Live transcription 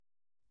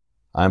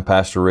I'm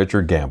Pastor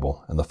Richard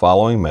Gamble, and the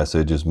following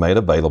message is made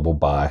available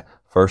by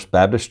First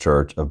Baptist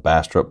Church of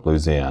Bastrop,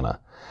 Louisiana.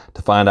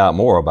 To find out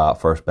more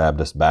about First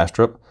Baptist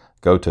Bastrop,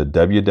 go to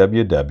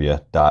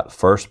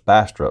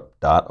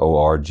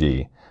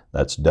www.firstbastrop.org.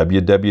 That's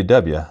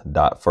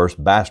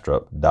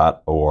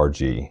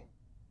www.firstbastrop.org.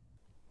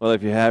 Well,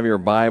 if you have your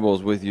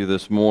Bibles with you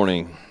this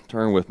morning,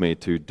 turn with me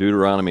to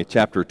Deuteronomy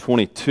chapter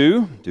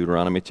 22.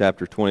 Deuteronomy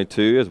chapter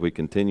 22 as we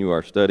continue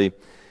our study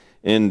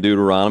in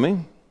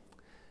Deuteronomy.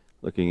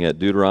 Looking at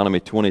Deuteronomy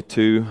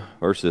 22,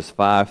 verses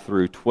 5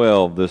 through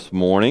 12 this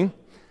morning.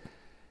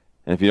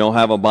 And if you don't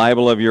have a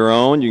Bible of your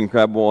own, you can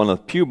grab one of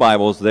the Pew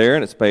Bibles there,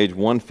 and it's page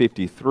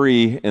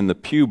 153 in the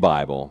Pew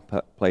Bible.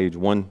 Page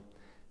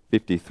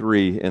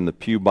 153 in the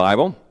Pew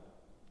Bible.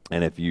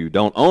 And if you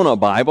don't own a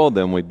Bible,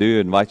 then we do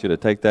invite you to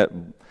take that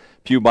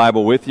Pew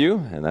Bible with you,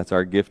 and that's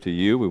our gift to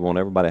you. We want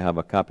everybody to have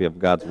a copy of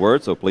God's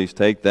Word, so please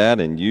take that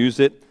and use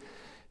it.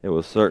 It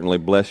will certainly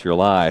bless your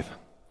life.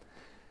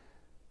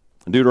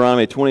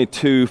 Deuteronomy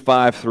 22,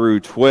 5 through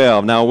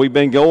 12. Now, we've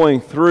been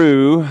going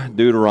through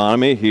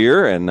Deuteronomy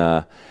here, and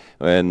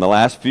in the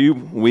last few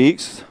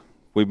weeks,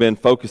 we've been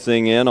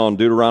focusing in on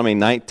Deuteronomy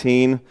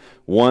 19,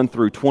 1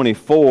 through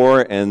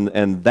 24,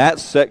 and that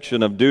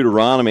section of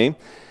Deuteronomy,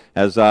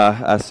 as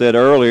I said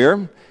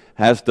earlier,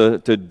 has to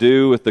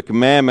do with the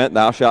commandment,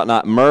 thou shalt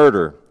not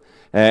murder.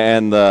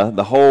 And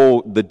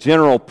the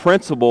general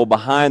principle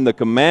behind the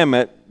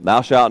commandment,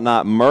 thou shalt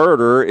not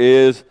murder,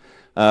 is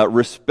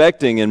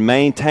respecting and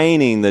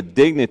maintaining the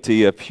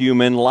dignity of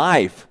human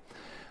life.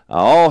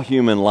 All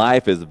human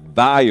life is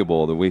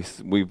valuable.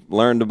 We've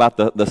learned about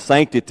the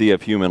sanctity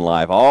of human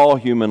life. All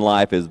human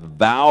life is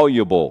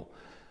valuable,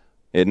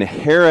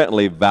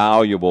 inherently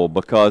valuable,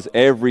 because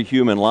every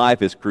human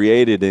life is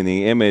created in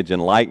the image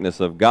and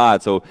likeness of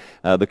God. So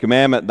the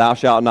commandment, thou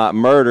shalt not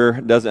murder,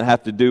 doesn't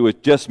have to do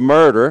with just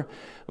murder,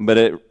 but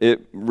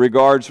it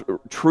regards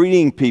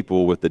treating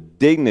people with the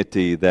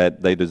dignity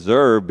that they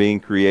deserve, being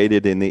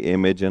created in the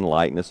image and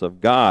likeness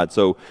of God.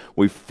 So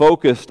we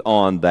focused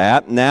on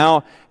that.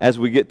 Now, as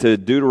we get to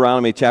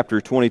Deuteronomy chapter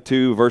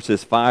 22,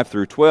 verses 5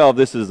 through 12,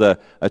 this is a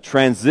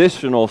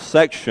transitional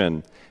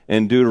section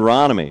in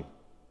Deuteronomy.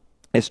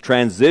 It's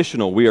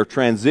transitional. We are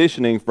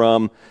transitioning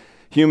from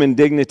human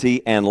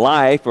dignity and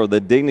life, or the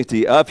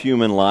dignity of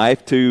human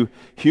life, to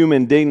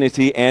human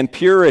dignity and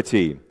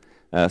purity.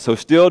 So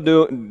still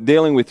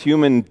dealing with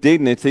human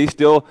dignity,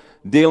 still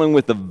dealing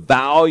with the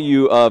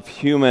value of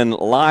human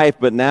life,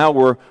 but now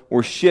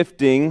we're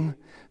shifting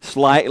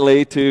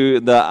slightly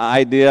to the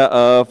idea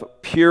of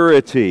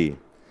purity.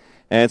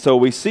 And so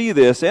we see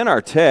this in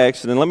our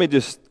text, and let me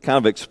just kind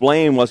of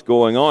explain what's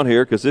going on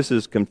here, because this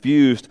has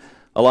confused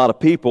a lot of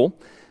people.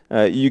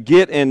 You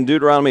get in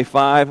Deuteronomy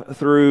 5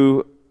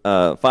 through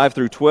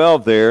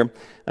 12 there,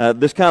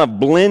 this kind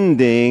of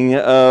blending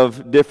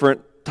of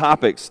different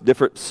topics,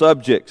 different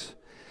subjects.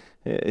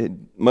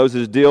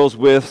 Moses deals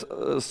with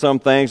some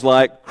things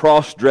like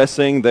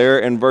cross-dressing there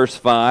in verse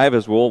 5,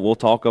 as we'll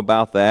talk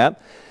about that.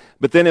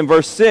 But then in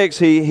verse 6,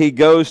 he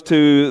goes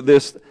to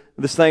this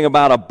thing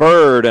about a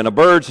bird and a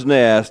bird's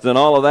nest and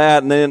all of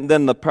that, and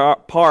then the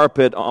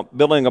parapet,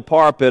 building a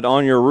parapet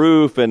on your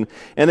roof, and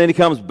then he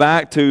comes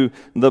back to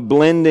the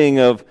blending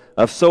of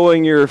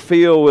sowing your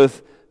field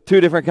with two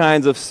different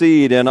kinds of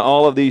seed and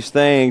all of these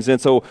things.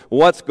 And so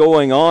what's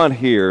going on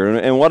here?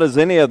 And what does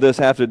any of this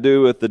have to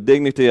do with the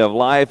dignity of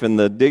life and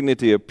the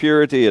dignity of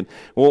purity? And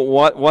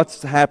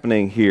what's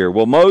happening here?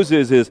 Well,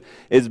 Moses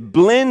is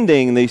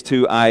blending these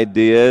two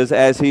ideas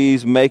as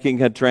he's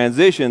making a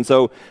transition.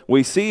 So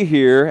we see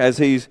here, as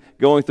he's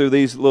going through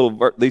these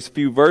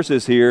few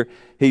verses here,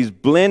 he's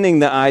blending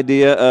the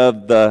idea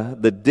of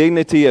the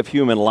dignity of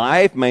human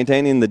life,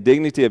 maintaining the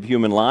dignity of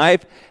human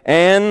life,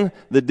 and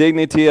the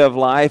dignity of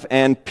life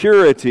and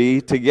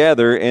purity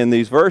together in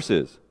these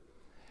verses.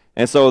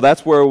 And so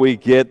that's where we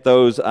get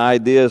those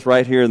ideas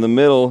right here in the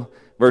middle,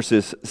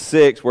 verses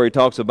 6, where he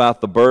talks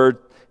about the bird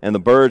and the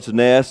bird's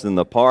nest and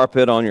the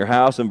parapet on your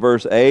house in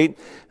verse 8.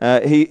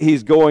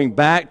 He's going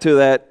back to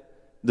that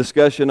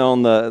discussion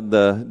on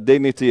the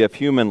dignity of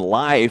human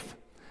life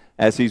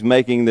as he's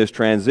making this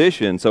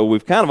transition. So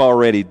we've kind of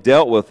already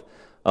dealt with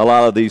a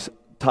lot of these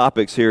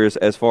topics here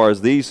as far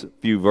as these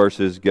few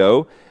verses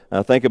go.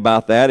 Think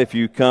about that. If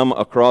you come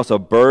across a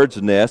bird's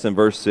nest in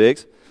verse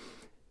 6,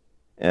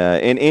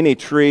 in any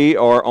tree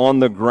or on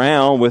the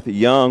ground with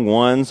young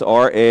ones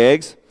or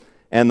eggs,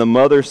 and the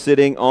mother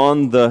sitting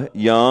on the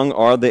young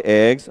or the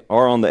eggs,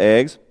 or on the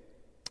eggs,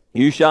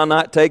 you shall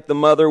not take the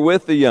mother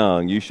with the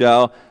young. You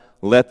shall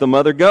let the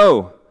mother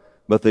go.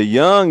 But the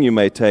young you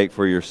may take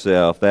for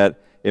yourself, that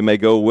it may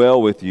go well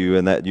with you,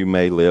 and that you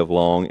may live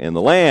long in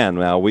the land.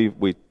 Now,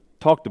 we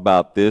talked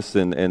about this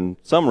in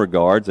some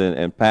regards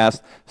in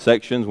past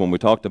sections when we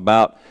talked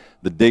about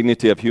the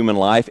dignity of human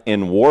life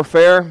in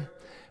warfare,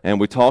 and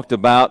we talked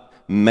about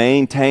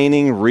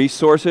maintaining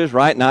resources,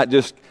 right? Not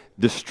just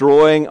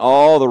destroying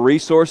all the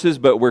resources,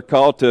 but we're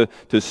called to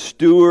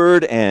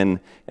steward and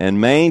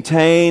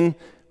maintain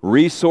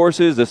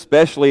resources,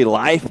 especially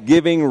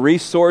life-giving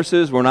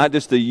resources. We're not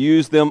just to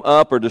use them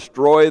up or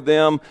destroy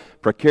them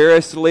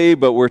precariously,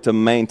 but we're to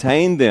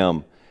maintain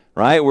them,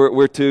 right?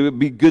 We're to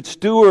be good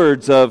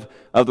stewards of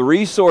the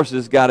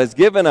resources God has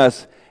given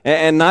us,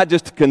 and not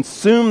just to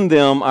consume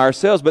them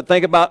ourselves, but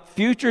think about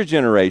future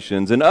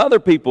generations and other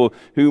people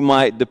who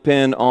might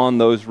depend on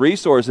those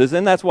resources.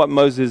 And that's what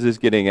Moses is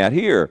getting at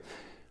here,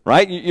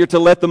 right? You're to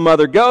let the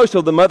mother go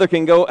so the mother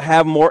can go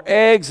have more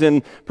eggs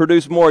and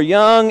produce more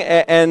young,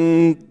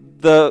 and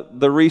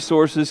the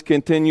resources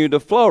continue to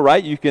flow,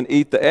 right? You can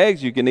eat the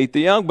eggs, you can eat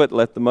the young, but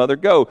let the mother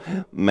go.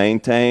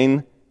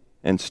 Maintain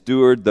and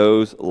steward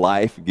those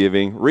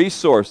life-giving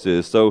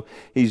resources. So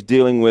he's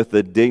dealing with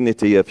the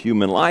dignity of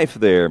human life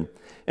there.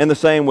 And the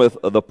same with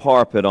the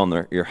parapet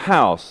on your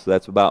house.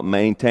 That's about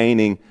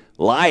maintaining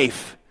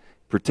life,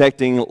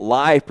 protecting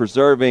life,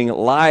 preserving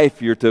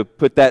life. You're to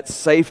put that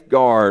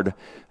safeguard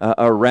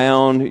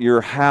around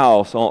your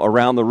house,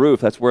 around the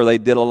roof. That's where they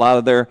did a lot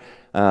of their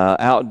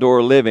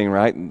outdoor living,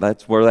 right?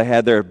 That's where they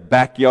had their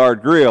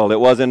backyard grill. It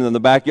wasn't in the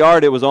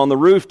backyard, it was on the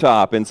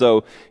rooftop. And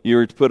so you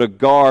were to put a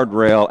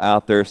guardrail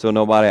out there so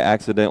nobody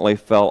accidentally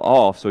fell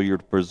off. So you're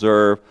to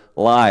preserve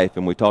life.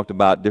 And we talked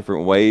about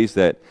different ways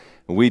that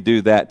we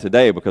do that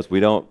today, because we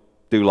don't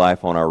do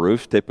life on our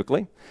roofs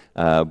typically,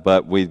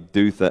 but we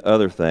do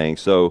other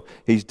things. So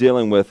he's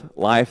dealing with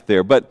life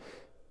there. But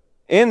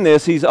in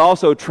this, he's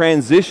also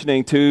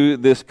transitioning to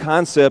this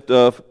concept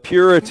of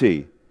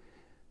purity.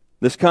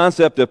 This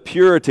concept of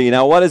purity.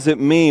 Now, what does it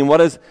mean? What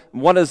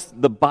does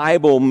the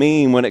Bible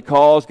mean when it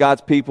calls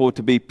God's people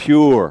to be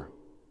pure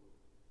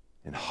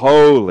and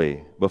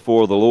holy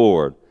before the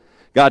Lord?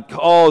 God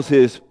calls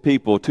his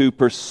people to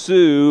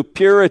pursue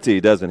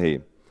purity, doesn't he?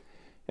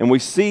 And we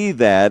see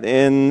that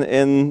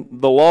in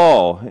the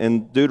law,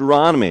 in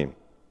Deuteronomy.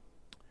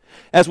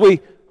 As we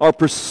are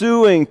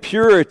pursuing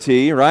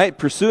purity, right?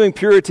 Pursuing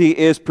purity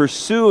is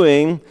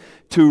pursuing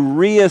to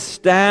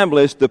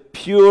reestablish the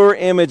pure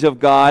image of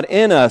God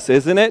in us,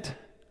 isn't it?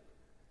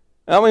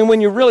 I mean,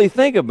 when you really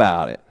think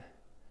about it,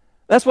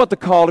 that's what the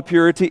call to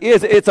purity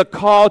is. It's a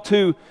call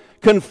to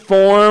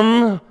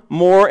conform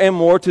more and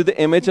more to the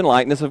image and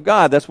likeness of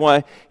God. That's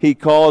why he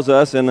calls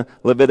us in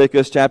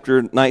Leviticus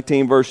chapter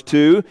 19, verse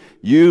 2,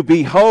 you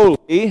be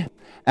holy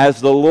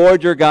as the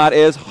Lord your God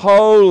is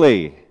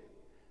holy.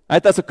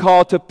 Right? That's a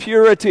call to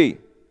purity.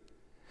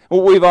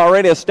 Well, we've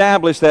already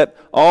established that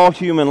all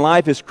human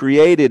life is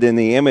created in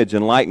the image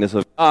and likeness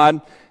of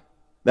God.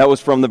 That was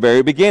from the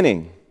very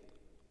beginning.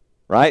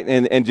 Right?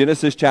 In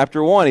Genesis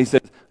chapter 1, he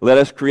says, let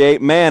us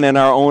create man in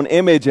our own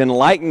image and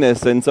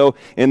likeness. And so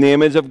in the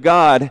image of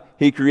God,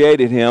 he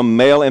created him.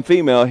 Male and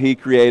female, he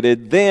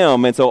created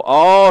them. And so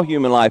all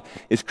human life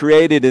is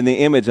created in the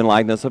image and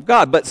likeness of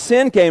God. But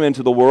sin came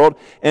into the world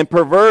and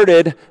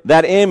perverted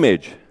that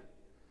image.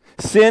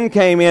 Sin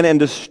came in and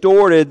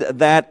distorted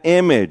that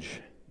image.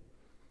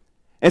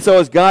 And so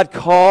as God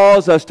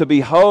calls us to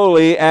be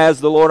holy as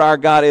the Lord our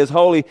God is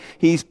holy,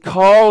 he's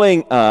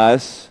calling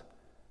us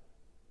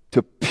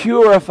to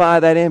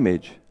purify that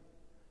image,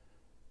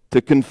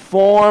 to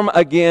conform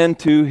again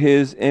to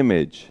his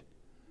image,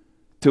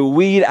 to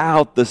weed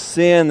out the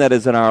sin that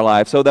is in our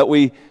life so that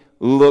we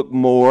look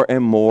more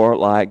and more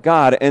like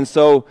God. And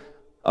so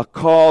a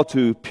call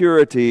to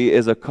purity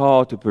is a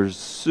call to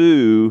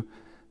pursue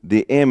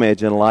the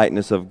image and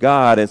likeness of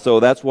God. And so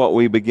that's what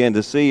we begin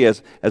to see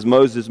as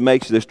Moses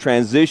makes this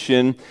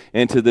transition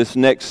into this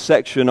next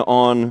section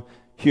on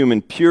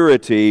human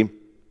purity.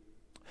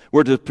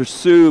 We're to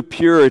pursue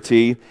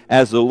purity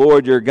as the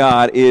Lord your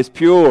God is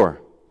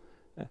pure.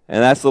 And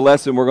that's the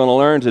lesson we're going to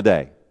learn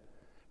today.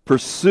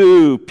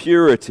 Pursue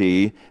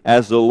purity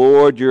as the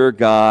Lord your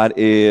God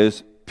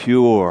is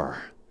pure.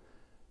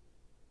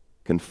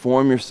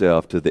 Conform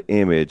yourself to the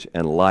image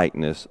and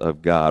likeness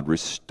of God.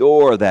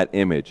 Restore that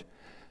image.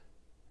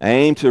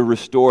 Aim to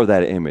restore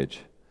that image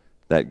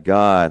that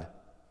God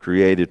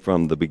created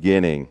from the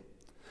beginning.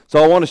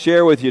 So I want to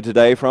share with you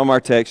today from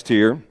our text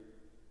here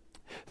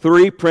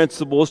 3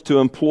 principles to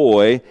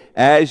employ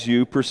as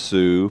you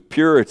pursue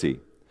purity.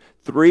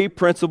 3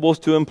 principles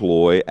to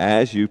employ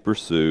as you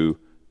pursue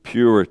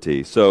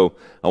purity. So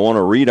I want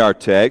to read our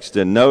text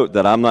and note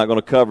that I'm not going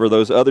to cover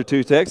those other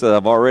 2 texts that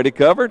I've already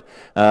covered,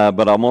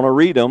 but I'm going to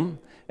read them,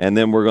 and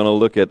then we're going to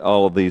look at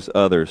all of these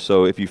others.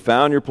 So if you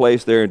found your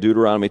place there in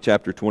Deuteronomy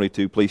chapter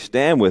 22, please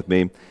stand with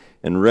me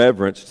in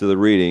reverence to the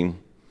reading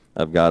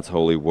of God's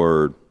holy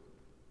word.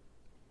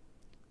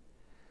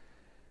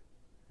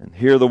 And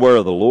hear the word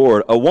of the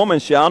Lord. A woman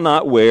shall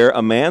not wear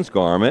a man's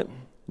garment,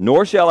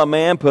 nor shall a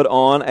man put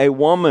on a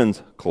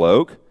woman's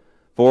cloak.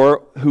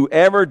 For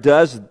whoever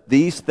does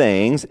these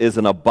things is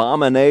an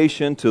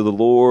abomination to the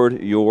Lord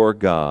your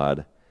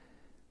God.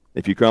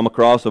 If you come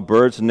across a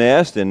bird's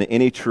nest in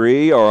any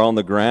tree or on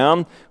the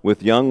ground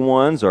with young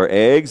ones or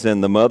eggs,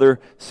 and the mother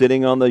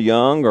sitting on the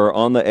young or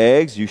on the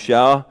eggs, you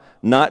shall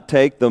not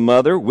take the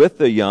mother with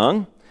the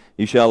young.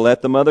 You shall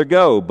let the mother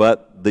go,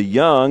 but the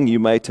young you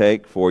may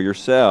take for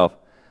yourself,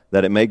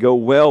 that it may go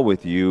well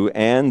with you,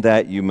 and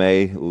that you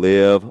may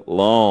live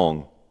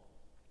long.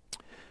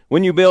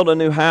 When you build a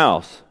new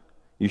house,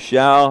 You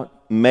shall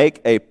make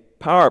a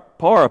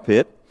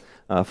parapet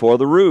for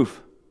the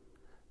roof,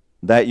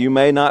 that you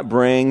may not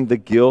bring the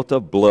guilt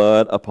of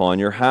blood upon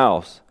your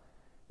house,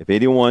 if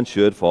anyone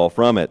should fall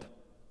from it.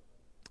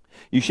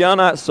 You shall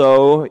not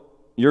sow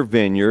your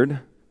vineyard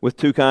with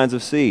two kinds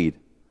of seed,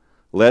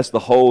 lest the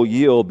whole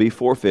yield be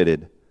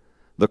forfeited,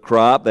 the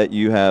crop that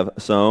you have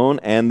sown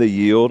and the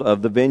yield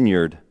of the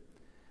vineyard.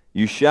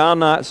 You shall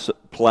not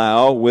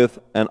plow with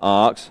an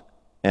ox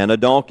and a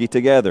donkey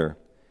together.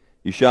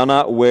 You shall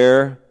not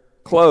wear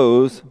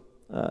clothes.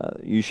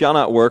 You shall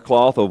not wear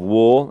cloth of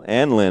wool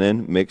and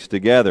linen mixed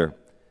together.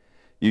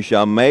 You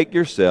shall make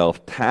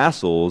yourself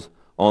tassels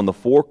on the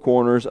four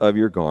corners of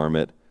your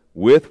garment,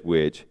 with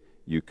which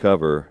you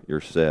cover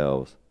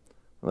yourselves.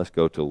 Let's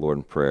go to the Lord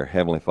in prayer.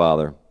 Heavenly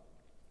Father,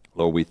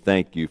 Lord, we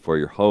thank you for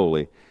your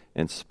holy,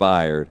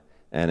 inspired,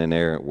 and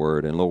inerrant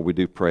word. And Lord, we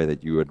do pray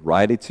that you would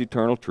write its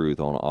eternal truth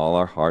on all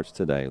our hearts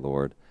today,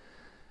 Lord.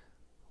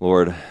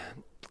 Lord,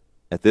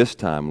 at this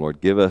time, Lord,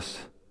 give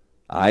us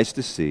eyes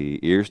to see,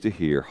 ears to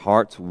hear,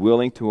 hearts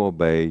willing to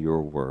obey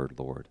your word,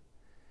 Lord.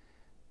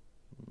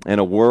 In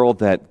a world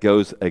that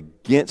goes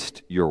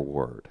against your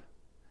word,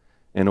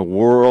 in a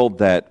world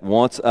that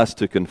wants us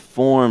to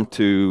conform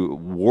to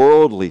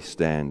worldly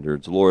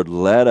standards, Lord,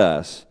 let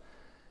us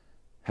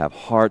have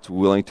hearts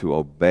willing to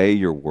obey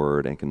your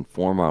word and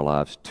conform our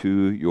lives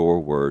to your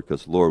word,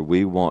 because, Lord,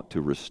 we want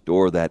to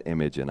restore that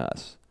image in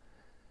us.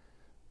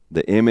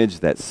 The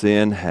image that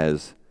sin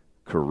has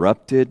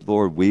corrupted,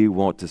 Lord, we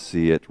want to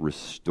see it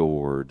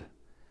restored.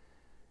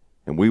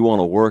 And we want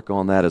to work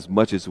on that as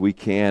much as we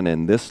can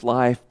in this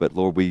life, but,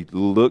 Lord, we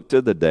look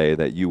to the day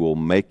that you will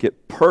make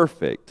it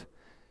perfect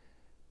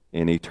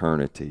in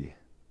eternity.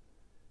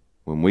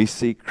 When we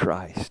see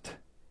Christ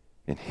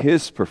in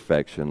his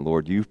perfection,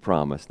 Lord, you've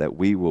promised that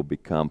we will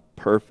become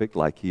perfect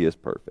like he is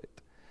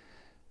perfect.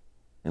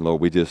 And Lord,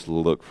 we just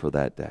look for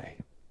that day.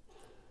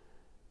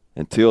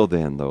 Until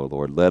then, though,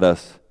 Lord, let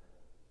us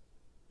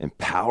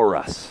empower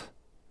us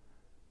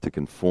to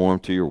conform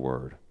to your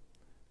word.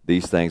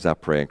 These things I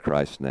pray in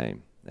Christ's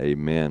name.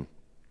 Amen.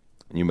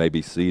 You may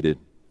be seated.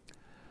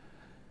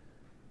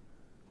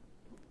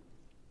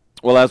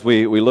 Well, as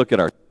we look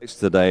at our text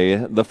today,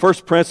 the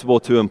first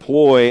principle to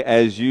employ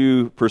as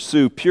you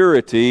pursue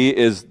purity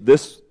is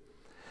this: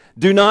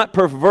 do not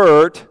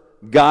pervert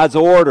God's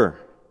order.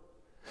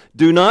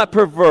 Do not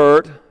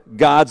pervert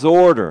God's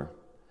order.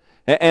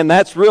 And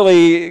that's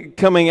really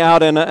coming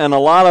out in a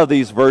lot of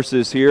these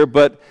verses here,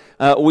 but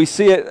we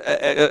see it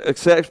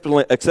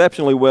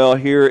exceptionally well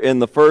here in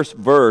the first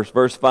verse,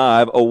 verse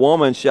 5. A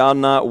woman shall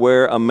not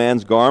wear a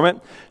man's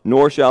garment,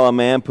 nor shall a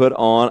man put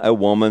on a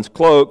woman's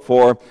cloak,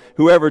 for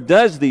whoever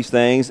does these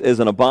things is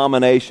an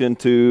abomination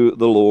to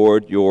the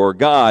Lord your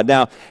God.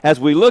 Now, as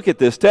we look at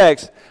this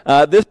text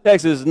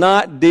is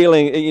not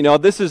dealing,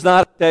 this is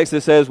not a text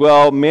that says,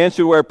 well, men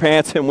should wear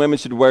pants and women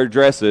should wear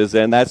dresses,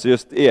 and that's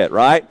just it,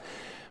 right?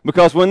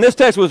 Because when this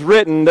text was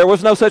written, there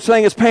was no such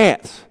thing as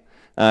pants.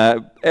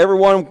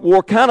 Everyone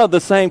wore kind of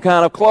the same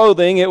kind of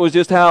clothing. It was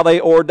just how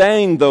they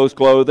ordained those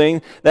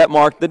clothing that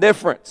marked the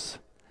difference.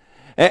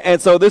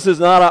 And so this is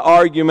not an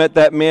argument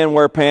that men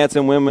wear pants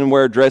and women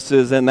wear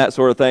dresses and that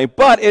sort of thing.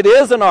 But it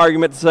is an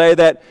argument to say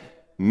that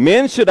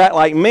men should act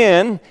like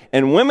men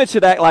and women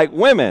should act like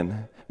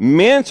women.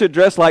 Men should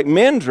dress like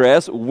men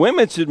dress.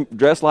 Women should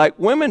dress like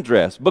women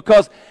dress.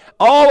 Because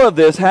all of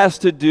this has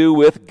to do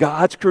with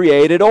God's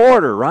created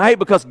order, right?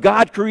 Because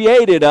God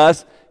created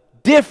us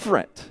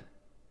different.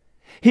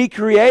 He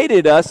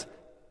created us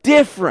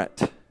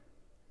different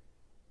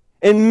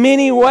in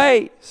many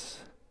ways.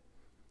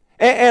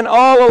 And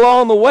all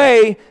along the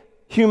way,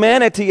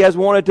 humanity has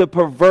wanted to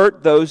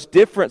pervert those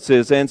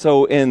differences. And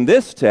so in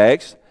this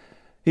text,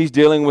 he's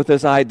dealing with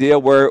this idea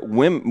where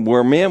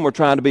men were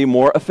trying to be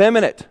more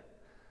effeminate.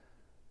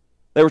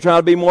 They were trying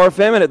to be more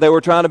effeminate. They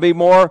were trying to be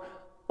more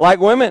like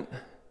women.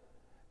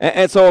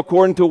 And so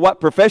according to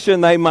what profession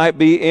they might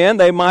be in,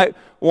 they might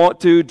want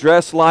to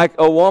dress like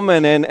a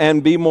woman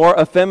and be more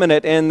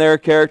effeminate in their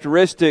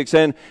characteristics,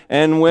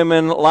 and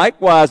women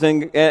likewise.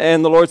 And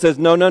the Lord says,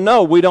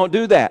 no, we don't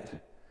do that.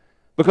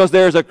 Because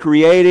there's a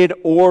created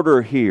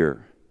order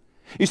here.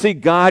 You see,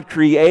 God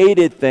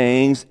created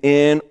things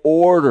in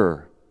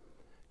order.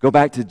 Go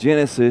back to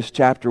Genesis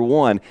chapter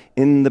 1.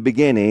 In the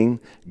beginning,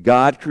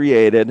 God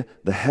created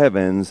the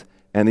heavens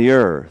and the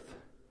earth.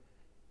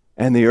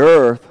 And the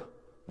earth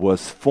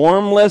was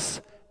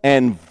formless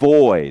and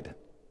void.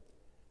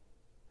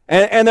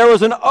 And there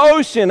was an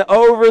ocean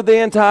over the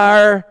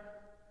entire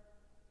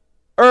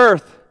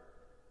earth.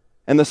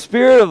 And the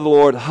Spirit of the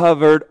Lord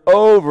hovered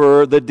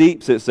over the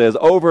deeps, it says,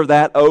 over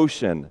that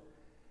ocean.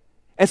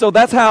 And so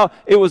that's how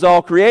it was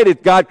all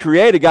created. God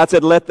created. God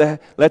said, let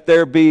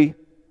there be,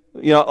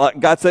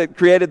 God said,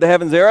 created the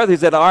heavens and the earth. He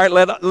said, all right,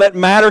 let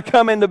matter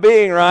come into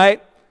being,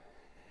 right?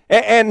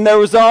 And there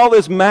was all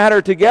this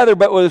matter together,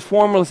 but it was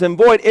formless and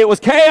void. It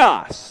was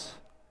chaos.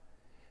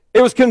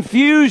 It was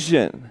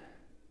confusion.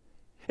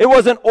 It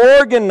wasn't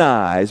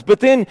organized. But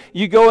then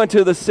you go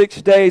into the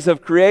 6 days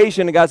of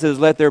creation, and God says,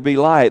 let there be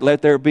light,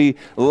 let there be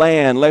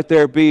land, let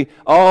there be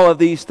all of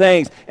these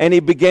things. And he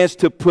begins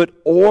to put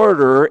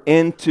order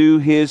into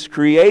his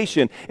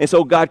creation. And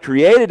so God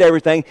created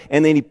everything,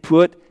 and then he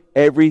put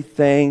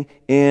everything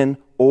in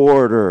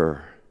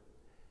order.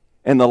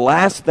 And the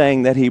last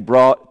thing that he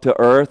brought to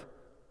earth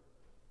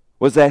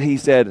was that he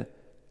said,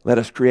 let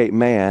us create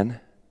man,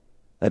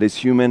 that is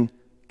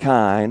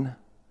humankind,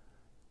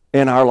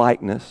 in our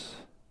likeness.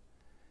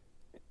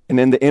 And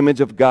in the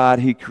image of God,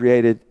 he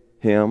created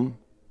him.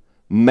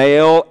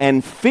 Male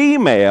and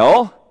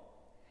female,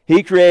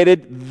 he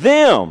created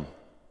them.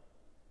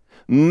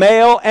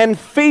 Male and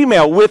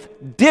female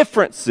with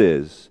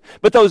differences.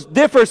 But those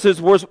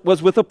differences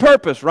was with a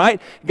purpose, right?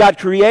 God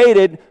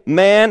created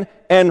man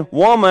and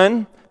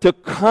woman to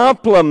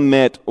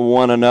complement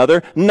one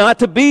another, not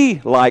to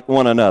be like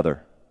one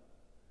another.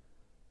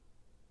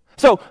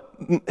 So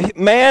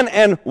man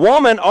and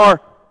woman are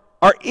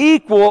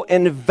equal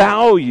in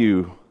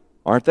value,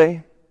 aren't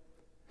they?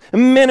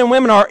 Men and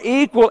women are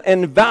equal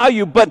in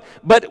value, but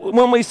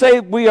when we say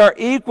we are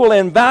equal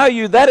in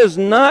value, that is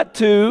not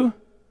to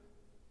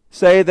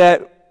say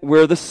that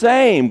we're the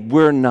same.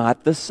 We're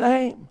not the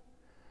same.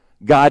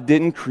 God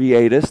didn't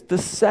create us the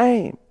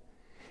same.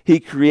 He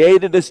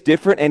created us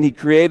different, and he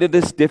created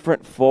us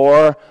different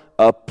for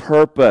a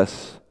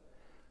purpose.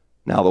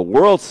 Now, the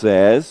world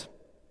says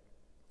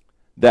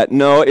that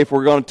no, if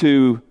we're going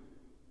to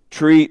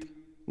treat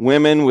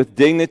women with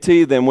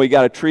dignity, then we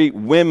got to treat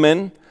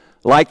women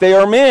like they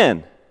are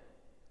men.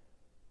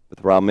 But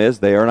the problem is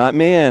they are not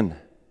men.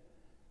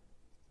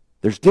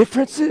 There's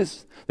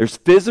differences. There's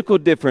physical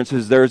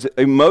differences. There's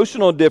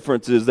emotional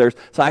differences. There's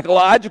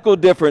psychological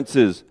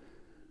differences.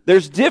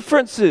 There's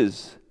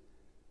differences.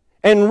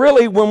 And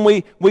really, when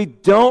we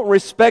don't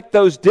respect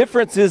those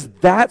differences,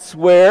 that's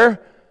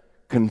where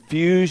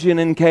confusion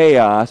and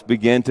chaos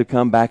begin to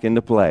come back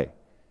into play.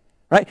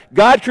 Right?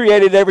 God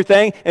created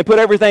everything and put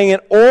everything in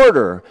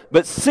order,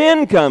 but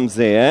sin comes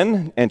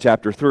in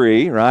chapter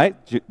 3, right?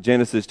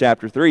 Genesis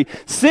chapter 3.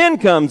 Sin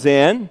comes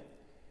in,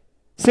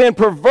 sin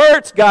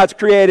perverts God's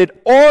created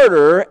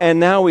order, and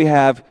now we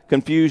have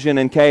confusion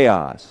and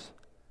chaos.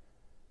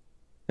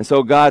 And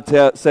so God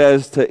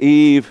says to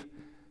Eve,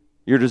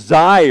 your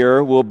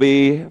desire will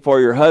be for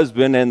your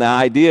husband, and the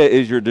idea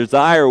is your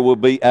desire will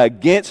be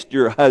against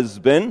your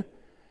husband.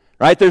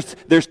 Right?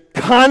 There's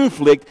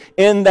conflict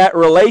in that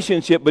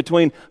relationship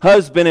between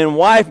husband and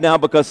wife now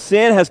because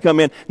sin has come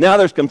in. Now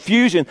there's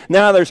confusion.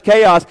 Now there's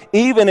chaos.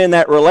 Even in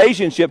that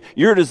relationship,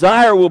 your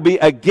desire will be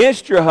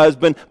against your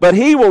husband, but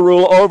he will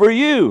rule over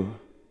you.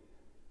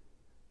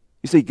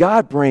 You see,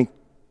 God brings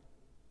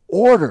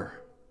order,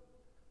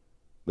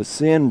 but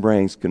sin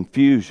brings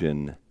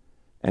confusion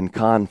and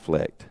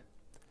conflict.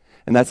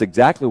 And that's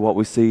exactly what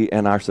we see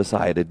in our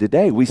society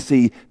today. We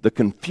see the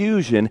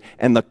confusion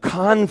and the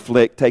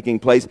conflict taking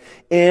place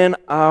in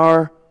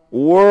our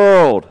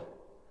world.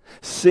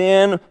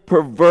 Sin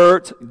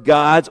perverts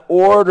God's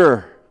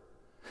order.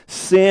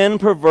 Sin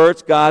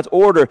perverts God's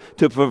order.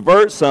 To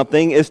pervert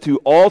something is to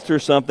alter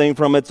something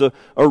from its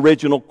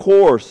original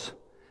course,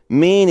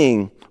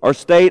 meaning, or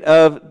state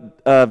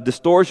of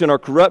distortion or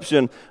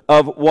corruption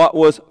of what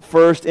was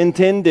first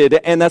intended.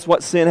 And that's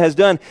what sin has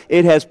done.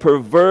 It has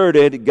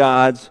perverted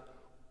God's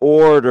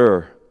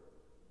order.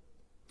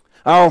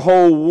 Our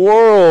whole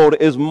world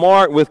is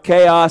marked with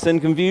chaos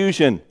and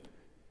confusion.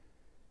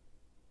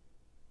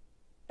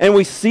 And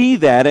we see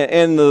that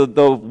in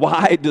the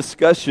wide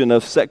discussion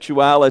of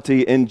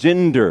sexuality and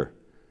gender.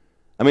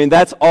 I mean,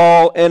 that's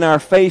all in our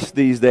face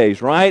these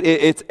days, right?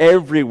 It's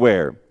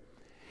everywhere.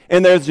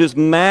 And there's just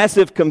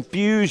massive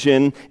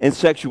confusion in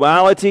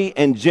sexuality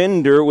and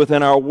gender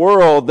within our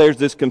world. There's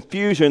this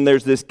confusion,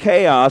 there's this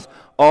chaos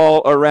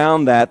all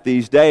around that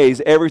these days.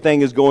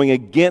 Everything is going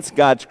against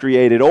God's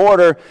created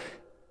order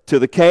to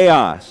the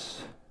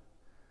chaos.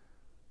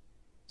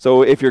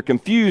 So if you're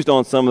confused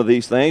on some of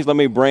these things, let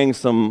me bring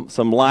some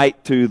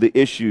light to the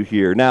issue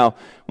here. Now,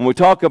 when we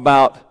talk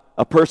about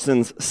a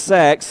person's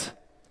sex,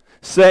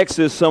 sex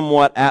is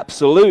somewhat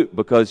absolute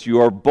because you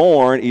are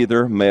born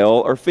either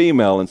male or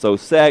female. And so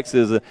sex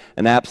is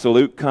an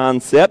absolute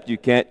concept. You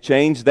can't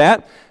change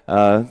that.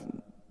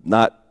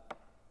 Not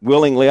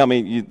willingly. I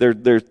mean,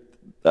 there's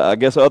I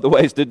guess other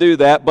ways to do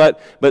that.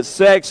 But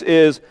sex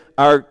is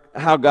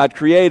how God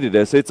created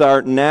us. It's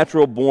our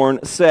natural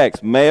born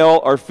sex, male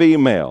or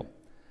female.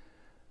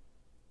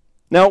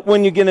 Now,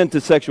 when you get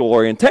into sexual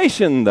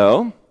orientation,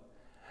 though,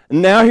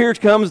 now here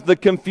comes the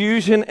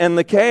confusion and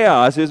the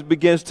chaos. It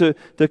begins to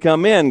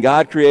come in.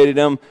 God created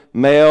them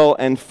male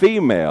and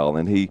female,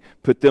 and he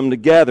put them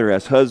together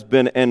as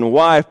husband and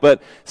wife.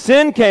 But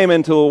sin came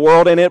into the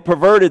world, and it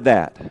perverted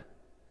that.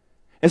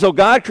 And so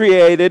God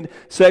created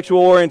sexual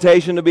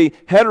orientation to be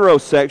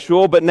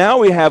heterosexual, but now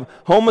we have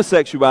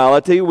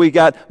homosexuality, we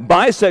got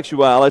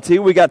bisexuality,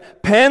 we got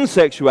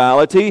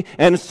pansexuality,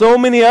 and so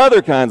many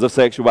other kinds of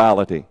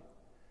sexuality.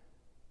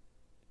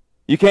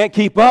 You can't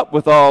keep up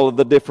with all of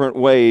the different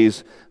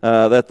ways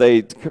that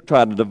they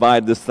try to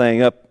divide this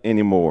thing up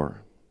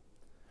anymore.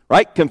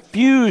 right?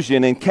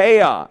 Confusion and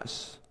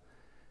chaos.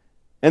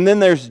 And then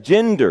there's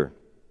gender.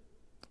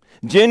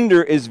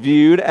 Gender is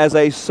viewed as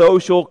a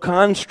social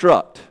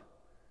construct.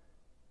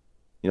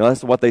 You know,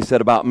 that's what they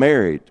said about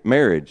marriage.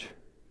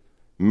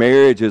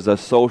 Marriage is a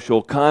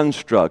social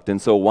construct.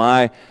 And so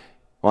why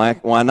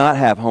not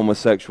have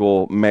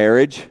homosexual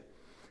marriage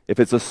if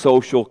it's a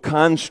social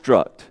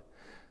construct?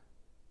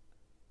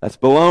 That's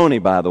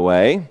baloney, by the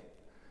way.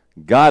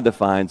 God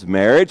defines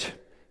marriage.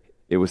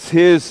 It was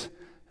His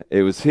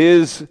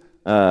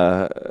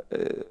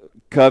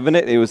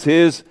covenant. It was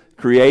His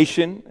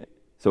creation.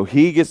 So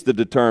He gets to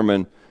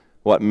determine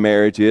what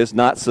marriage is,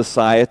 not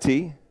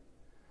society.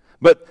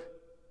 But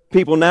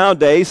people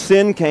nowadays,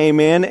 sin came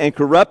in and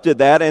corrupted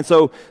that, and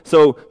so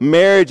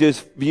marriage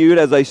is viewed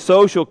as a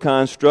social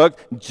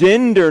construct.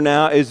 Gender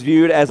now is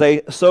viewed as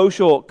a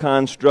social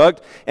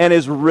construct and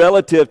is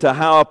relative to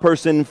how a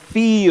person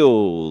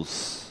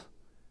feels.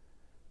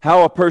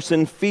 How a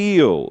person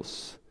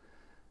feels.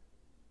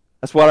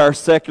 That's what our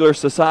secular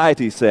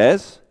society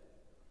says.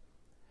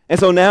 And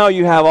so now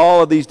you have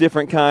all of these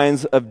different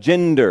kinds of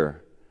gender.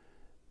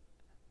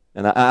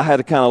 And I had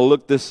to kind of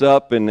look this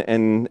up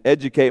and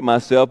educate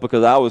myself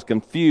because I was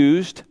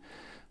confused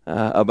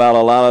about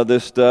a lot of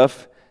this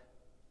stuff,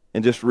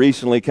 and just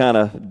recently kind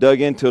of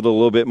dug into it a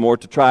little bit more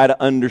to try to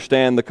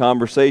understand the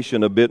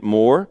conversation a bit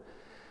more.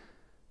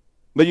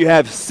 But you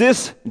have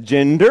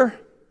cisgender.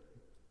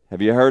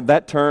 Have you heard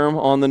that term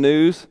on the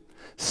news?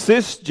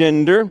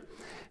 Cisgender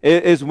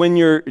is when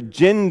your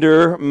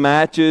gender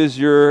matches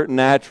your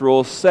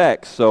natural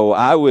sex. So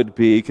I would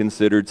be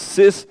considered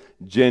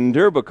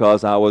cisgender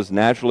because I was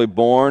naturally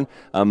born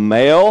a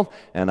male,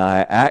 and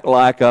I act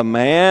like a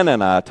man,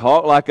 and I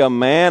talk like a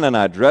man, and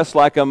I dress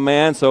like a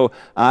man. So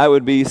I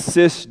would be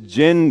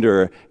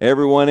cisgender.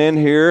 Everyone in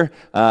here,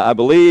 I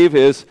believe,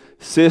 is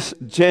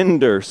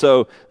cisgender.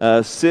 So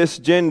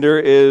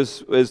cisgender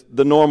is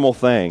the normal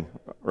thing,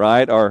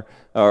 right? Or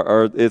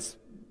it's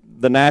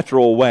the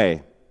natural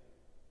way.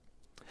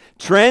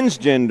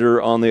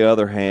 Transgender, on the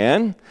other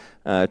hand,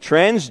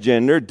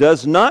 transgender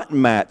does not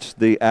match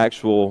the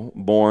actual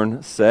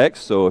born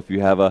sex. So if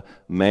you have a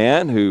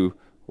man who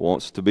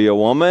wants to be a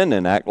woman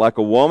and act like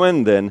a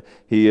woman, then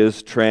he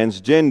is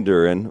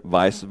transgender, and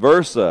vice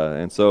versa.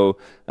 And so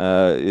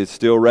it's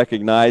still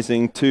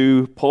recognizing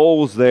two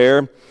poles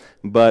there,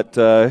 but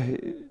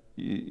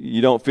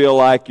you don't feel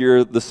like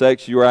you're the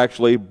sex you were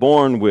actually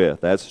born with.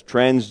 That's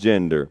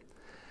transgender.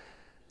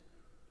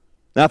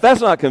 Now, if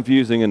that's not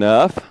confusing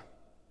enough,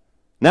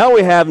 now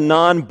we have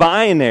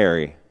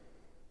non-binary.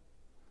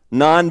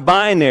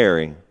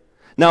 Non-binary.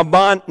 Now,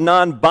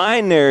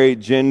 non-binary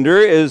gender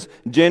is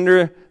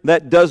gender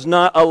that does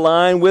not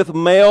align with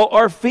male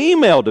or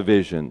female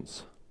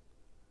divisions.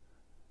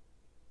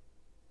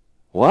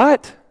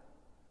 What?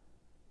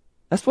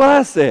 That's what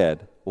I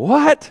said.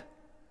 What?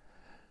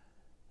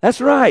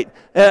 That's right.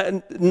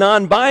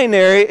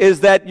 Non-binary is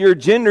that your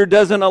gender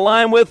doesn't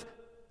align with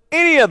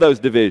any of those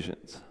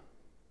divisions.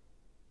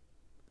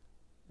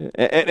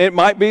 And it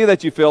might be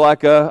that you feel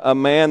like a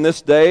man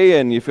this day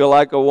and you feel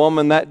like a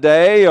woman that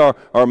day,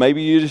 or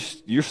maybe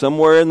you're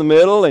somewhere in the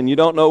middle and you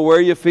don't know where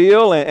you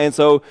feel, and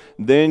so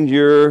then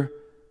you're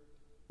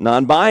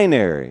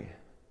non-binary.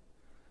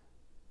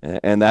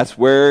 And that's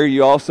where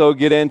you also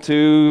get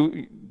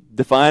into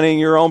defining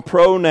your own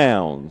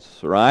pronouns,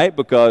 right?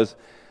 Because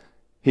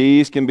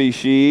he's can be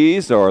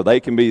she's, or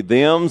they can be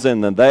thems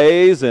and the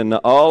theys, and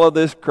all of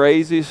this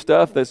crazy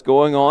stuff that's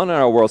going on in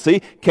our world.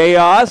 See,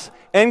 chaos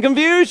and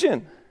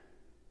confusion.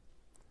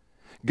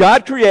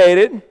 God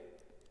created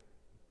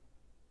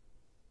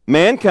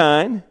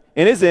mankind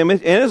in His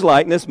image, in His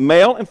likeness,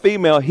 male and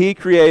female. He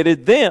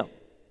created them.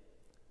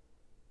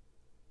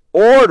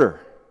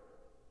 Order.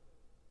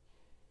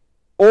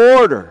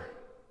 Order.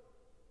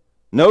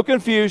 No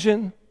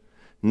confusion,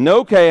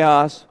 no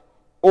chaos,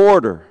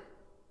 order.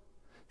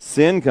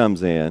 Sin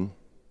comes in,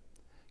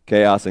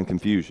 chaos and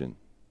confusion.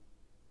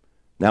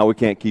 Now we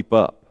can't keep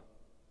up.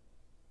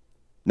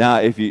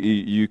 Now if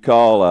you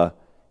call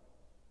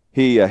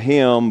he a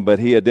him, but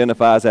he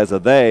identifies as a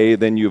they,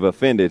 then you've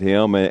offended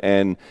him,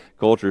 and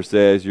culture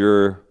says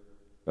you're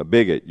a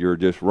bigot. You're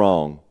just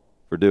wrong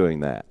for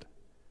doing that.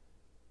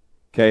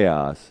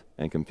 Chaos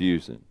and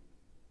confusion.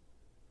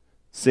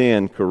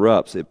 Sin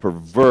corrupts. It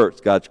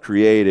perverts God's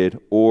created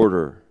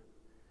order,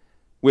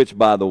 which,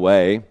 by the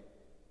way,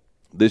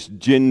 this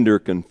gender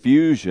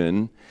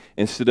confusion,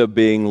 instead of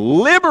being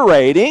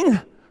liberating,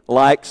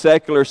 like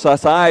secular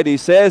society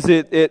says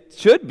it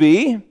should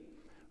be,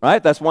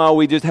 right? That's why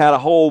we just had a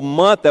whole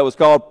month that was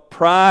called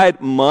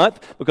Pride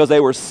Month, because they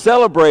were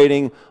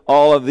celebrating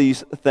all of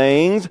these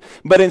things.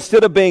 But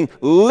instead of being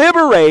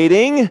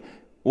liberating,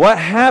 what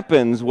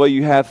happens? Well,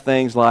 you have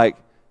things like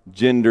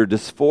gender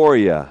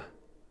dysphoria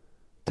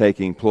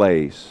taking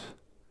place,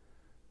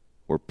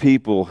 where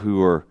people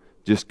who are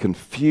just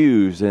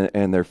confused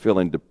and they're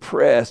feeling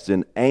depressed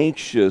and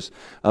anxious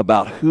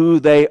about who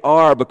they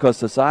are, because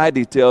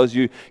society tells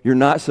you you're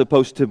not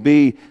supposed to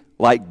be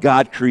like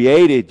God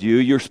created you.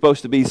 You're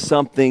supposed to be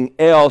something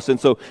else. And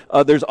so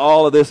there's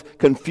all of this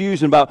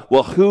confusion about,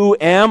 well, who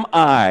am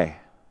I?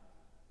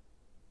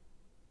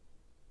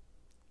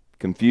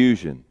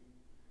 Confusion,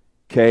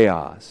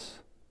 chaos,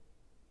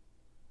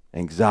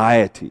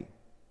 anxiety,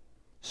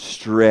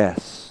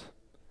 stress,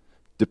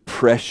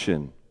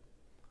 depression,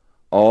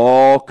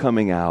 all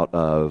coming out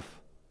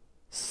of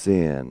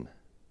sin.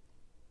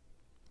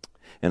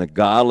 In a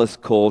godless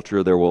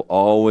culture, there will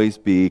always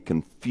be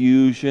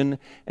confusion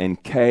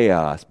and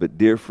chaos. But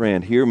dear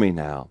friend, hear me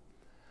now.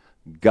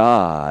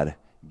 God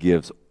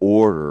gives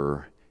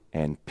order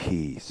and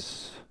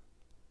peace.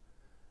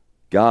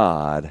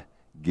 God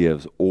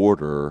gives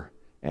order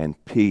and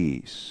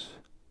peace.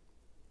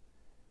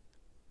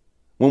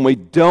 When we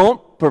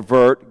don't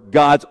pervert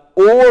God's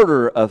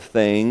order of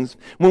things,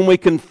 when we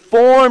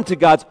conform to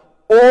God's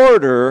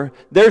order,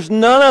 there's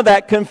none of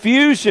that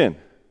confusion.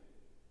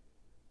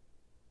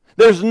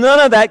 There's none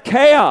of that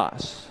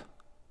chaos.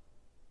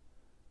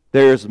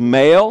 There's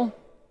male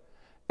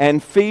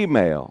and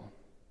female.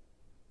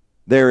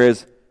 There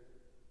is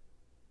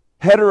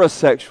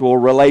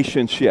heterosexual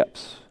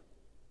relationships.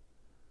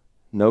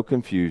 No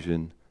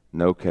confusion,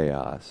 no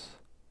chaos,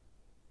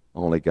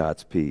 only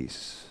God's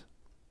peace.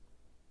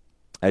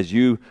 As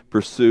you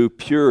pursue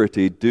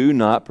purity, do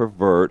not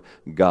pervert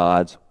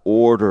God's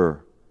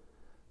order.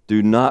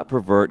 Do not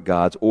pervert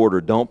God's order.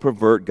 Don't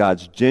pervert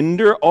God's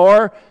gender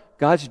or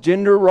God's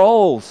gender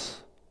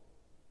roles.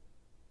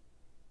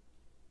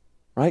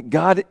 Right?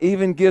 God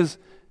even gives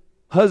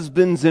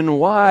husbands and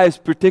wives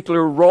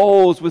particular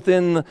roles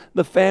within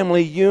the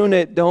family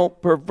unit. Don't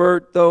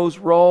pervert those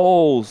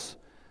roles.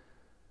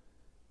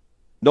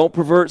 Don't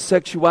pervert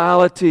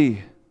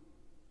sexuality.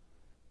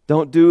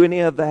 Don't do any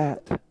of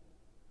that.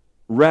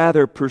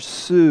 Rather,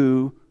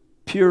 pursue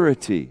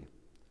purity.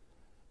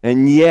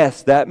 And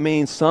yes, that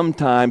means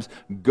sometimes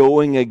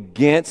going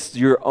against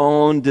your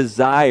own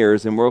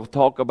desires, and we'll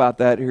talk about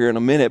that here in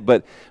a minute.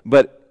 But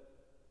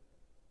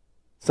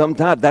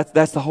sometimes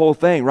that's the whole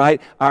thing,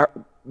 right?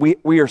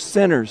 We are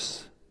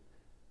sinners.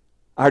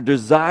 Our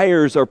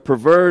desires are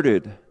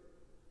perverted.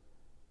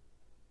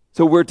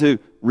 So we're to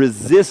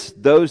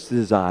resist those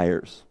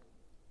desires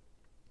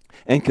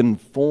and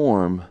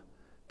conform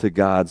to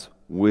God's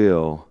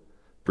will.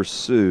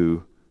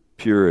 Pursue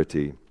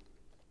purity.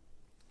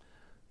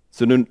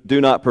 So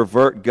do not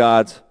pervert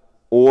God's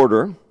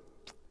order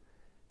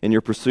in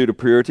your pursuit of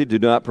purity. Do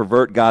not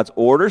pervert God's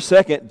order.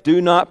 Second,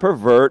 do not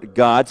pervert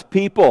God's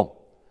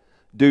people.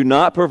 Do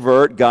not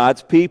pervert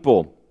God's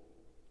people.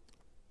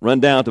 Run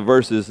down to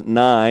verses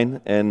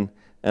 9 and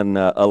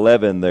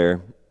 11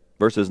 there.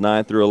 Verses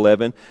 9 through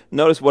 11.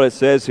 Notice what it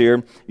says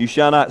here. You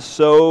shall not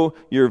sow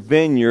your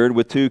vineyard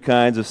with two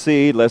kinds of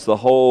seed, lest the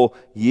whole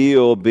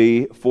yield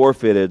be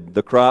forfeited.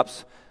 The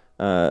crops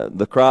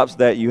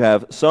that you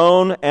have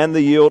sown and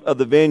the yield of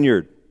the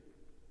vineyard.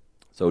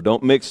 So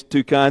don't mix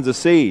two kinds of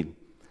seed.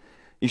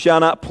 You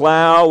shall not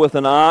plow with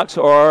an ox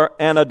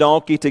and a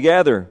donkey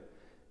together.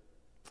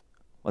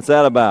 What's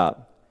that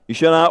about? You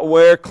shall not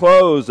wear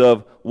clothes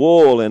of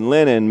wool and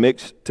linen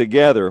mixed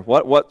together.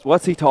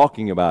 What's he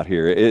talking about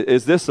here?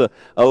 Is this a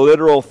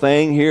literal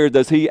thing here?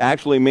 Does he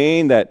actually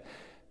mean that?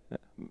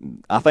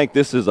 I think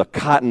this is a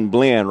cotton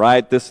blend,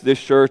 right? This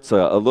shirt's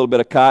a little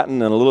bit of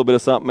cotton and a little bit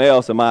of something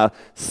else. Am I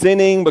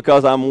sinning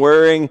because I'm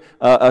wearing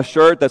a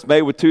shirt that's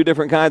made with two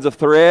different kinds of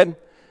thread?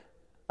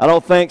 I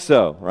don't think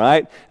so,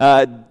 right?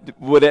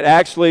 Would it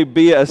actually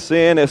be a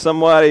sin if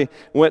somebody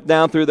went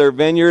down through their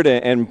vineyard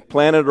and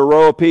planted a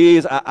row of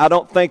peas? I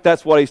don't think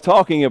that's what he's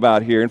talking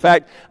about here. In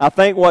fact, I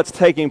think what's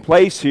taking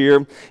place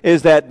here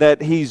is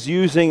that he's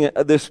using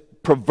this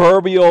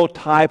proverbial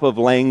type of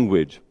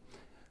language,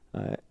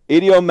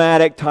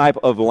 idiomatic type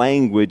of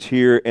language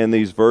here in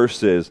these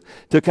verses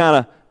to kind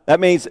of,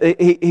 that means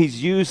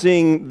he's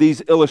using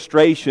these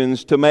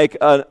illustrations to make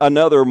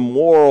another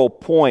moral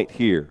point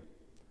here.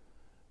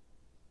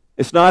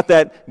 It's not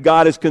that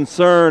God is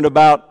concerned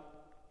about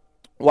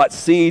what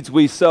seeds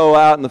we sow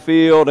out in the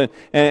field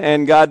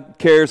and God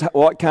cares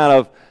what kind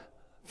of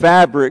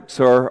fabrics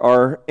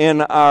are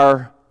in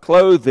our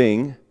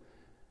clothing.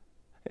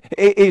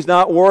 He's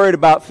not worried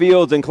about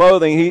fields and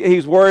clothing.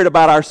 He's worried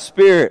about our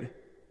spirit.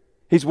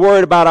 He's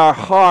worried about our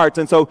hearts.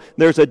 And so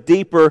there's a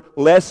deeper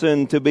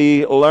lesson to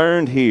be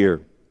learned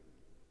here.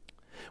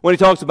 When he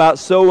talks about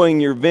sowing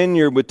your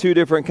vineyard with two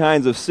different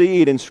kinds of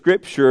seed in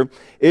Scripture,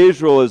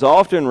 Israel is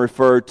often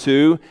referred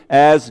to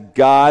as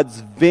God's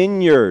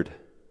vineyard.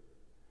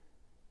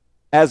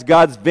 As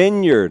God's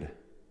vineyard.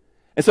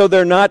 And so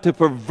they're not to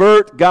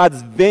pervert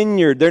God's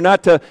vineyard. They're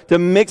not to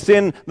mix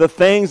in the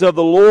things of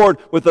the Lord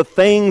with the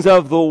things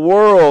of the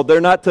world. They're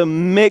not to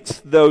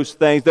mix those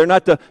things. They're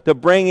not to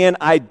bring in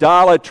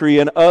idolatry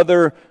and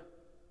other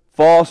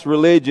false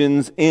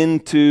religions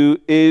into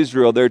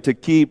Israel. They're to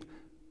keep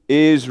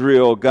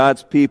Israel,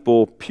 God's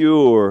people,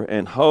 pure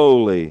and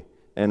holy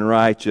and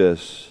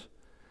righteous.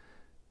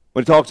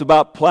 When it talks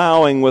about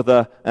plowing with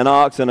an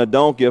ox and a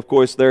donkey, of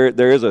course,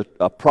 there is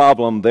a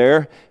problem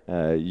there.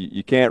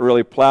 You can't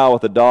really plow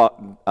with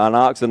an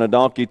ox and a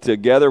donkey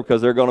together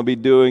because they're going to be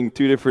doing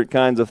two different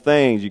kinds of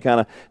things. You kind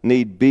of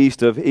need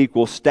beasts of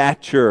equal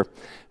stature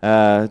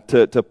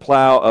to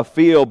plow a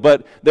field.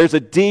 But there's a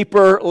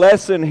deeper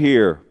lesson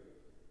here.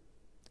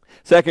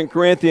 2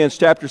 Corinthians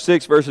chapter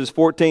 6, verses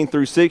 14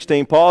 through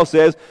 16, Paul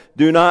says,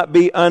 "Do not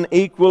be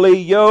unequally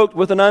yoked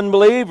with an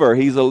unbeliever."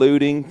 He's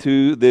alluding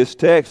to this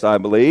text, I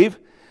believe.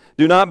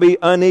 "Do not be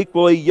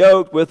unequally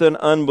yoked with an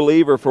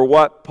unbeliever, for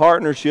what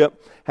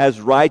partnership has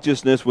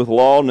righteousness with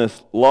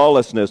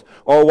lawlessness?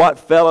 Or what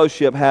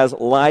fellowship has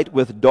light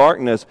with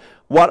darkness?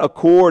 What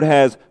accord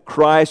has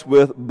Christ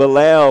with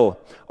Belial?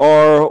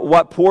 Or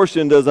what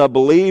portion does a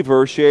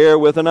believer share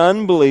with an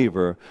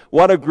unbeliever?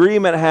 What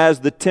agreement has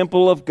the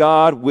temple of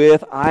God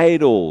with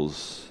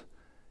idols?"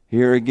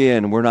 Here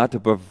again, we're not to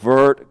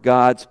pervert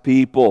God's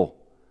people.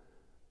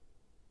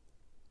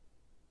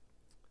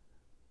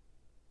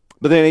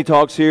 But then he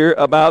talks here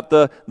about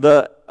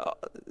the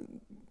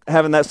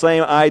having that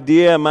same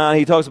idea in mind.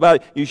 He talks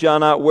about, "You shall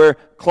not wear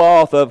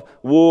cloth of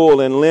wool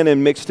and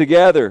linen mixed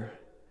together."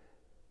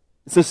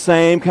 It's the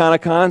same kind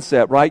of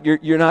concept, right?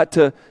 You're not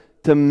to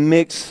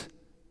mix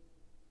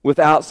with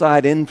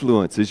outside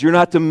influences. You're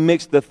not to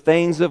mix the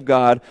things of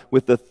God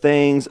with the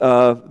things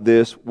of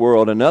this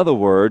world. In other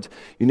words,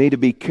 you need to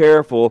be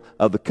careful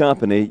of the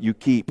company you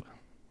keep.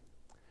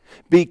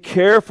 Be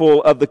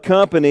careful of the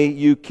company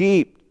you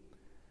keep.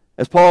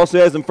 As Paul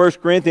says in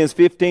 1 Corinthians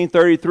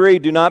 15:33,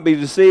 "Do not be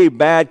deceived.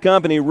 Bad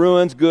company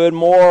ruins good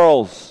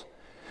morals."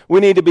 We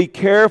need to be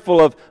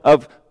careful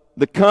of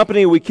the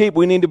company we keep.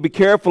 We need to be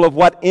careful of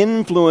what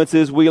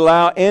influences we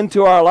allow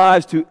into our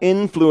lives to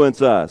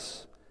influence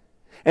us.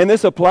 And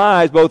this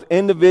applies both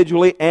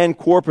individually and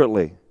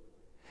corporately.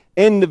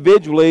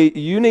 Individually,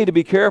 you need to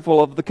be careful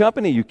of the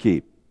company you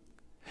keep.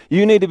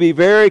 You need to be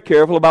very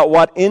careful about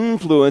what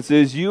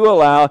influences you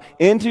allow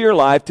into your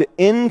life to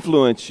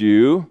influence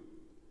you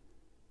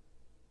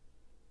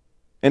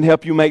and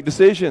help you make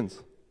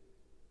decisions.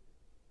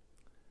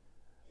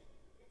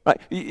 Right?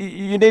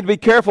 You need to be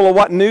careful of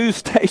what news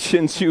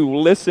stations you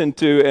listen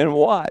to and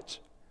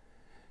watch.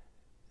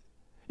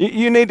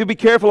 You need to be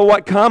careful of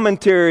what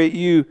commentary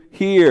you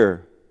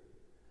hear.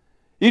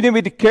 You need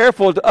to be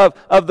careful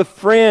of the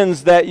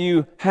friends that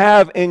you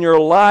have in your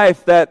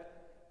life that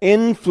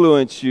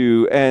influence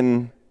you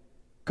and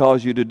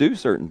cause you to do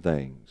certain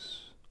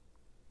things.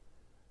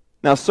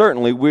 Now,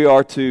 certainly, we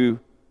are to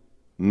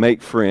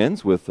make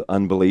friends with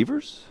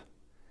unbelievers.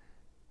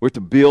 We're to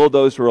build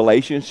those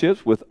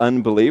relationships with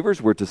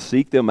unbelievers. We're to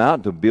seek them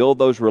out, to build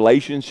those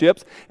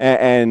relationships,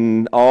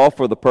 and all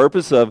for the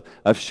purpose of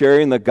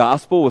sharing the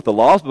gospel with the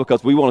lost,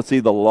 because we want to see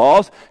the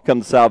lost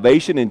come to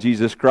salvation in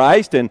Jesus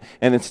Christ. And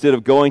instead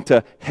of going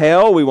to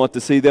hell, we want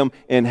to see them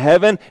in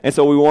heaven. And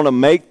so we want to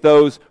make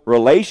those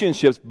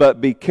relationships,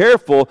 but be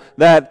careful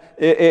that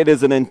it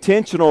is an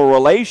intentional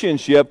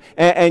relationship,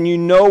 and you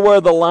know where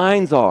the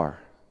lines are.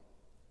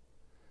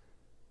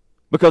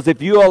 Because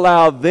if you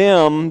allow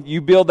them,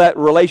 you build that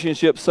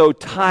relationship so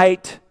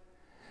tight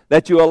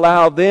that you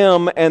allow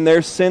them and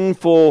their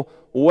sinful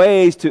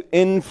ways to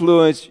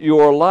influence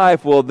your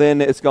life, well,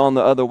 then it's gone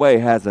the other way,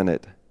 hasn't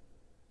it?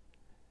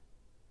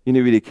 You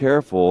need to be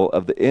careful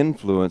of the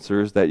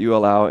influencers that you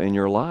allow in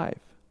your life.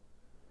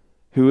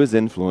 Who is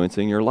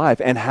influencing your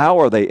life, and how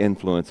are they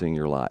influencing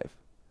your life?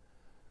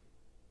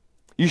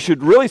 You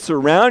should really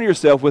surround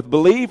yourself with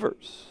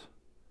believers.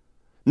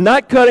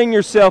 Not cutting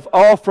yourself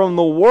off from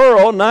the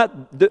world,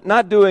 not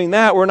doing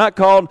that. We're not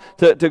called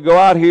to go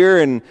out here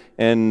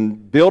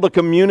and build a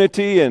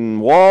community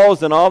and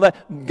walls and all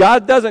that.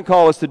 God doesn't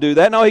call us to do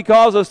that. No, He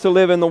calls us to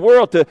live in the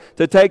world,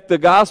 to take the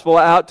gospel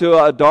out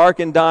to a dark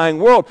and dying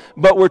world.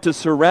 But we're to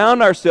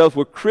surround ourselves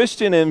with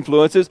Christian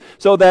influences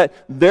so that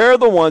they're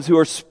the ones who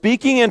are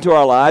speaking into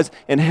our lives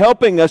and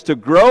helping us to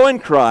grow in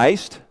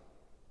Christ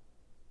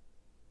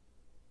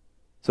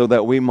so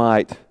that we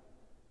might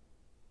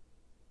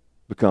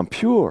become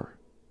pure,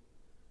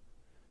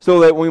 so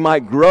that we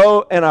might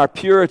grow in our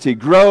purity,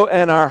 grow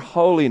in our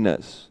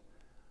holiness,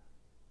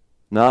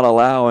 not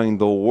allowing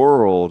the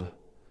world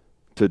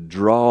to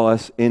draw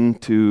us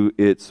into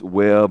its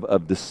web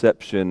of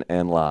deception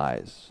and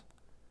lies.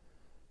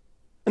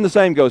 And the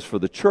same goes for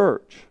the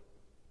church.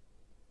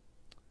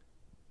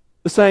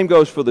 The same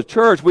goes for the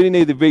church. We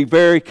need to be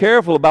very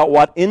careful about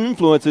what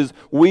influences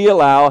we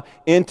allow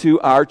into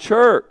our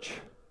church.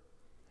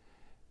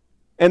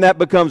 And that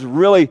becomes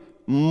really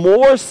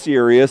more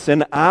serious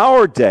in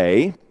our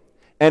day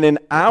and in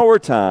our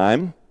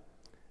time,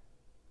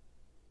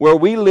 where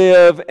we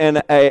live in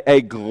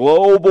a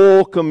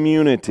global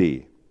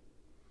community,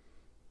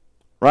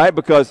 right?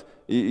 Because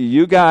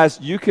you guys,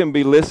 you can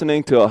be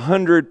listening to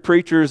 100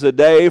 preachers a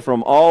day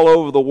from all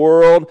over the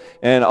world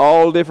and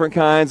all different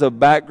kinds of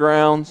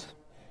backgrounds.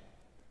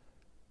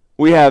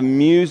 We have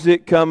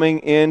music coming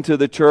into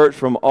the church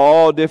from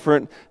all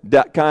different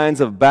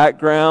kinds of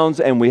backgrounds,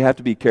 and we have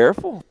to be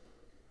careful.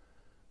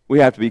 We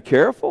have to be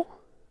careful.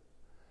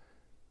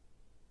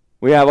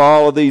 We have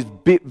all of these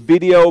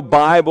video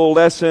Bible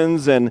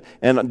lessons and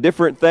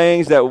different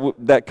things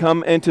that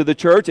come into the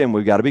church, and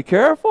we've got to be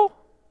careful.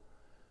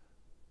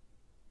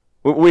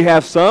 We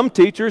have some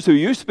teachers who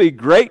used to be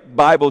great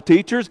Bible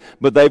teachers,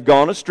 but they've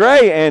gone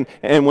astray.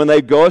 And when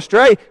they go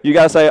astray, you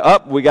got to say,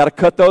 we got to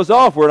cut those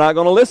off. We're not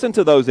going to listen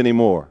to those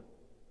anymore.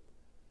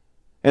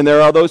 And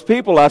there are those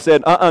people, I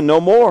said, no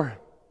more.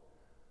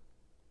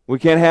 We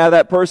can't have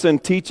that person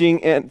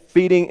teaching and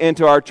feeding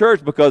into our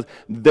church because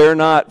they're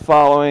not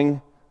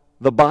following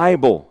the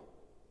Bible.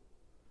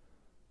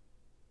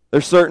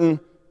 There's certain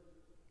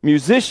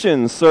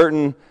musicians,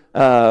 certain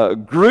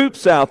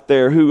groups out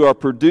there who are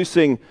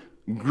producing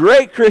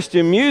great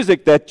Christian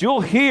music that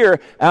you'll hear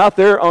out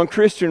there on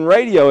Christian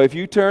radio. If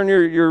you turn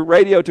your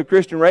radio to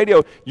Christian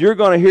radio, you're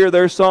going to hear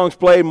their songs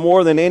played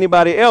more than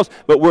anybody else.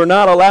 But we're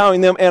not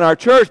allowing them in our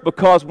church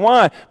because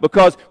why?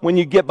 Because when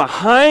you get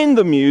behind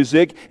the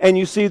music and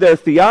you see their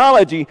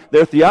theology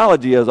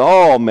is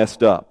all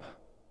messed up.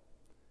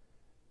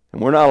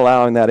 And we're not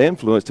allowing that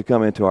influence to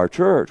come into our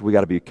church. We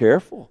got to be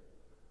careful.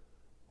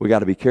 We got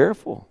to be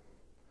careful.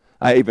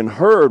 I even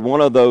heard one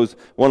of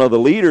the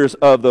leaders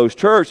of those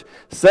churches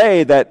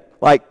say that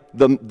like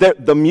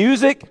the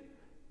music,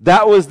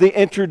 that was the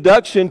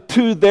introduction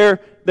to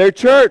their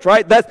church,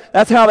 right?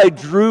 That's how they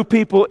drew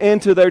people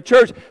into their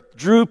church,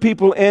 drew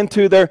people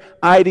into their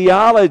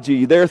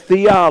ideology, their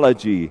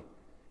theology.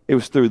 It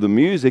was through the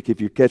music. If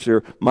you catch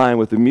their mind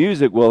with the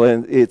music, well,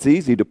 then it's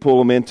easy to pull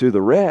them into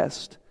the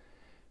rest.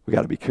 We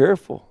got to be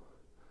careful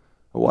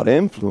of what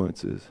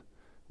influences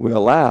we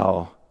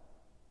allow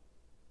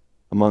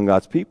among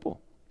God's people.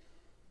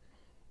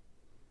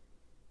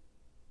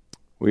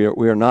 We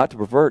are not to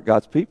pervert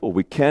God's people.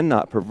 We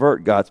cannot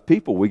pervert God's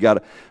people. We got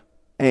to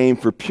aim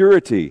for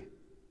purity,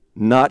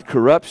 not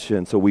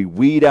corruption. So we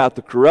weed out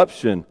the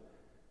corruption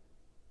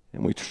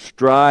and we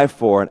strive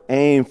for and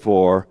aim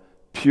for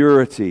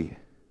purity.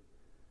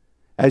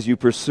 As you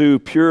pursue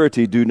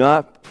purity, do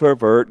not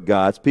pervert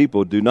God's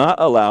people. Do not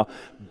allow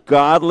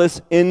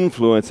godless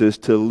influences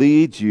to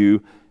lead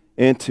you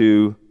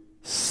into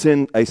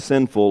a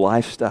sinful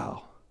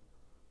lifestyle.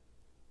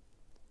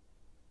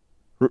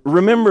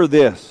 Remember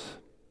this.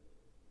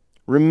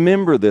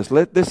 Remember this.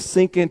 Let this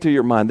sink into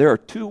your mind. There are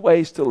two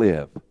ways to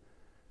live.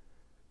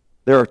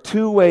 There are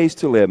two ways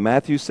to live.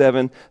 Matthew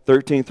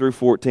 7:13 through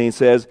 14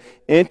 says,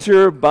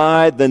 "Enter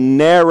by the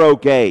narrow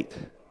gate.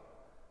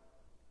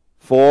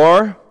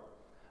 For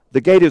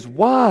the gate is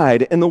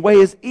wide and the way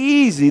is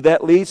easy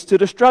that leads to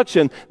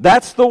destruction."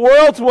 That's the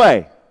world's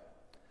way.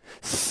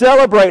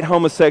 Celebrate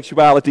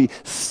homosexuality,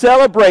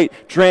 celebrate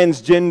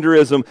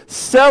transgenderism,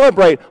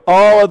 celebrate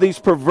all of these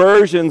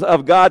perversions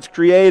of God's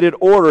created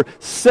order,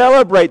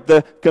 celebrate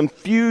the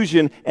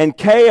confusion and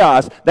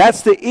chaos.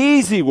 That's the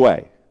easy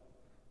way.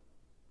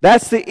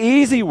 That's the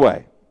easy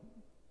way.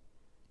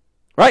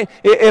 Right?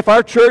 If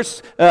our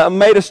church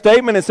made a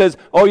statement and says,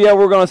 "Oh yeah,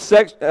 we're going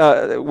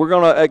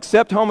to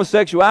accept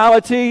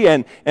homosexuality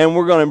and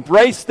we're going to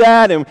embrace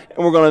that and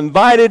we're going to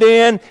invite it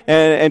in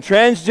and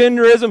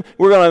transgenderism,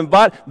 we're going to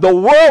invite," the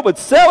world would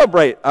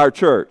celebrate our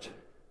church.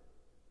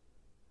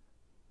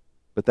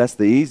 But that's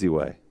the easy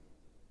way.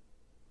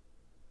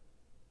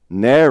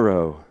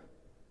 Narrow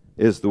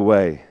is the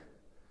way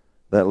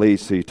that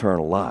leads to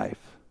eternal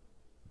life,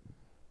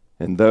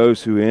 and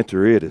those who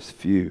enter it is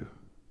few.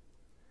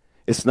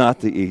 It's not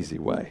the easy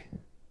way.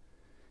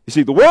 You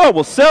see, the world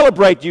will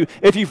celebrate you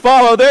if you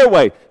follow their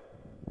way,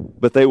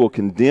 but they will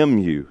condemn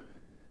you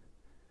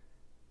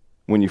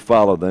when you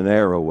follow the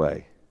narrow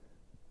way.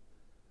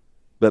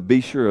 But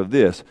be sure of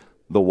this,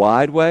 the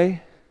wide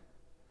way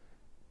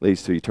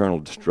leads to eternal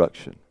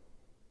destruction.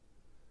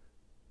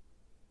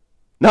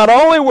 Not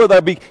only will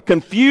there be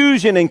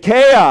confusion and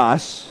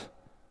chaos,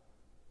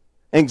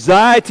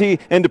 anxiety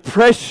and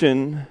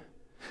depression,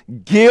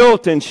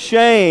 guilt and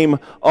shame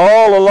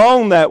all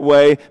along that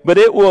way, but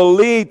it will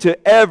lead to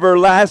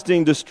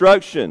everlasting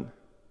destruction.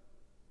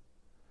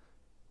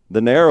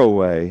 The narrow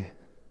way,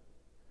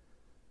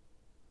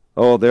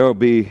 there will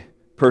be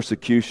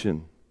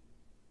persecution.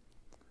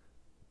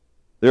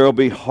 There will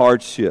be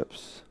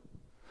hardships.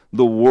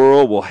 The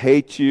world will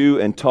hate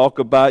you and talk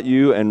about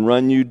you and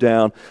run you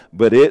down,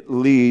 but it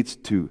leads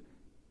to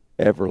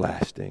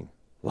everlasting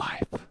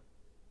life.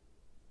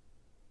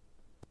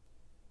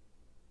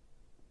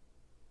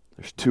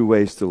 There's two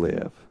ways to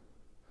live.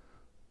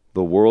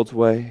 The world's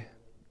way,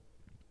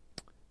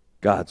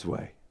 God's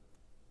way.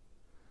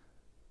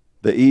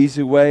 The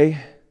easy way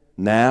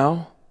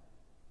now,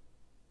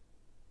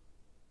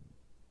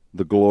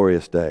 the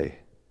glorious day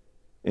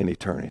in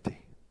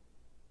eternity.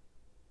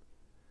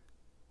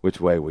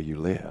 Which way will you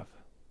live?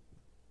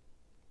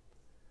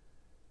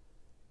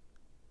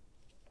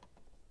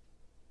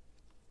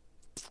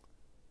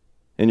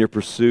 In your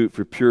pursuit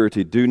for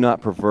purity, do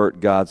not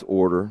pervert God's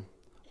order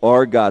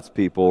or God's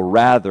people.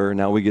 Rather,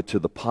 now we get to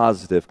the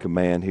positive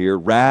command here,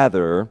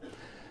 rather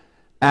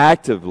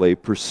actively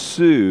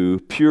pursue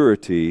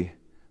purity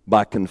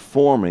by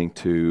conforming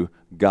to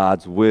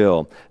God's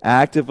will.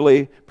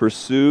 Actively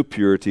pursue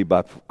purity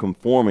by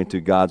conforming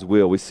to God's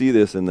will. We see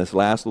this in this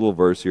last little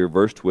verse here,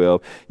 verse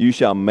 12. You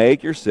shall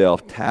make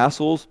yourself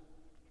tassels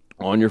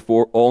on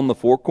the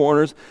four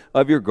corners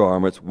of your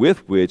garments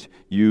with which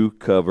you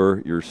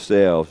cover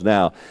yourselves.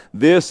 Now,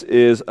 this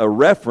is a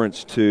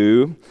reference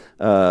to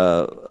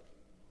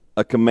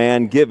a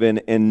command given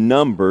in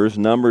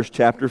Numbers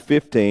chapter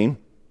 15,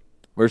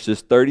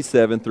 verses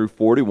 37 through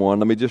 41.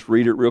 Let me just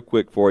read it real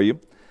quick for you.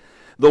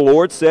 The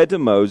Lord said to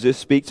Moses,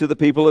 "Speak to the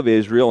people of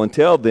Israel and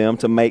tell them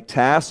to make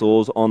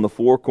tassels on the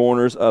four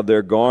corners of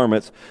their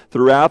garments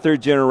throughout their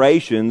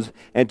generations,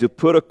 and to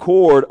put a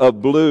cord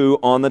of blue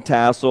on the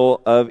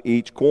tassel of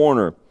each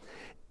corner.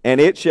 And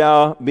it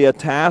shall be a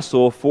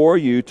tassel for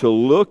you to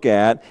look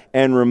at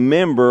and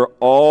remember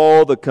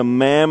all the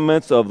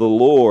commandments of the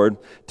Lord,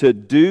 to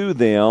do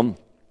them,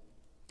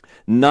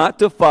 not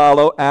to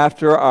follow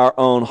after our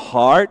own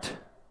heart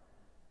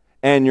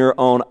and your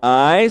own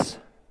eyes,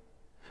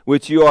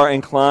 which you are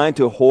inclined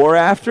to whore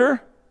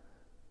after,"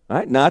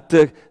 right? Not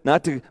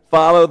to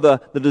follow the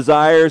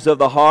desires of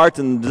the heart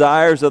and the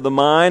desires of the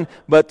mind,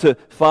 but to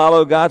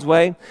follow God's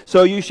way.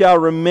 "So you shall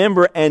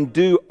remember and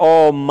do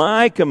all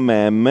my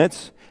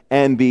commandments,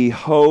 and be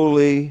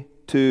holy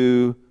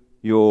to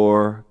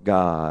your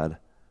God.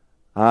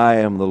 I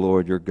am the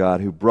Lord your God,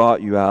 who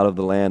brought you out of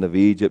the land of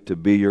Egypt to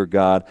be your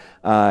God.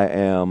 I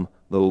am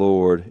the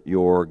Lord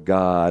your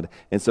God."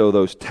 And so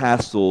those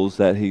tassels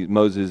that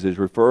Moses is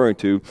referring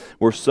to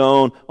were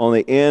sewn on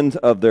the ends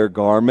of their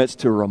garments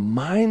to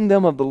remind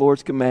them of the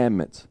Lord's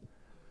commandments,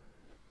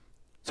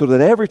 so that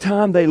every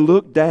time they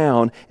looked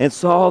down and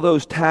saw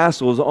those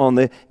tassels on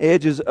the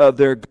edges of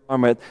their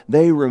garment,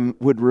 they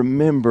would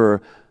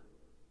remember,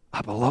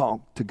 I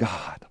belong to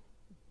God.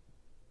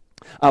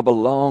 I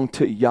belong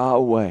to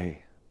Yahweh.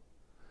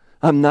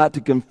 I'm not to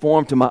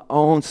conform to my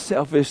own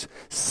selfish,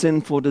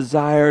 sinful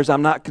desires.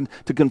 I'm not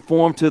to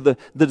conform to the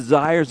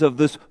desires of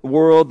this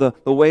world, the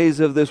ways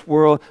of this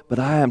world, but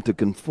I am to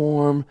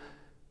conform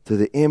to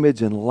the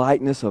image and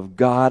likeness of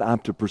God. I'm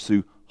to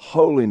pursue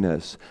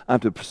holiness.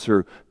 I'm to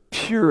pursue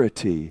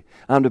purity.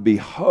 I'm to be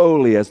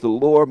holy as the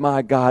Lord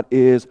my God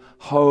is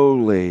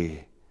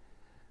holy.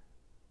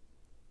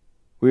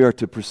 We are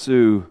to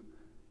pursue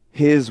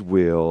His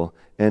will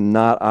and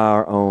not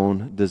our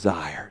own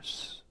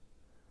desires.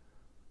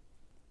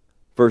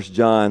 1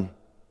 John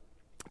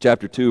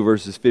chapter 2,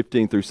 verses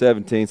 15 through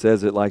 17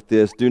 says it like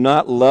this: "Do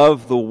not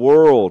love the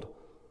world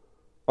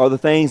or the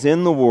things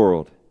in the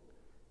world.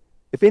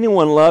 If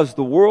anyone loves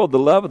the world, the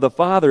love of the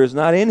Father is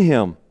not in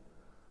him.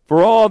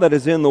 For all that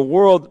is in the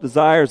world, the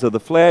desires of the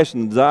flesh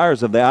and the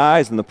desires of the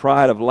eyes and the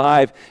pride of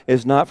life,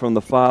 is not from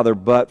the Father,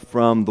 but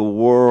from the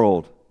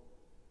world."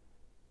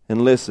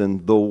 And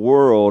listen, the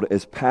world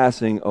is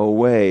passing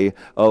away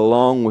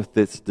along with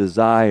its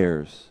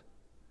desires.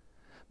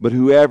 But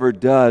whoever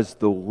does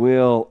the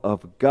will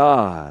of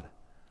God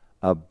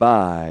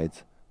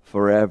abides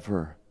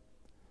forever.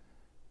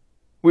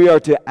 We are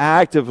to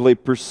actively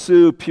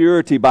pursue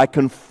purity by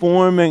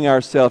conforming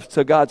ourselves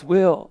to God's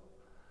will,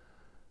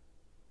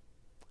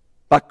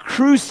 by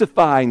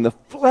crucifying the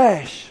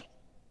flesh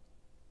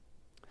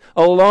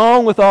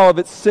along with all of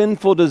its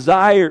sinful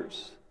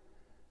desires.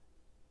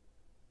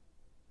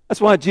 That's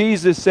why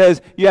Jesus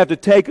says you have to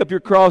take up your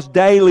cross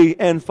daily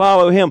and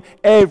follow Him.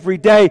 Every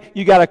day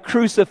you got to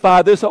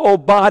crucify this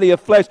old body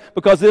of flesh,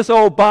 because this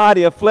old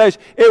body of flesh,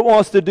 it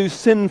wants to do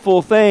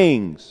sinful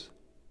things.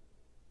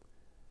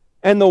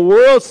 And the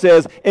world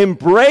says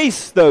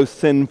embrace those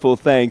sinful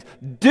things.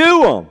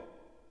 Do them.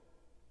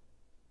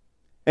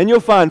 And you'll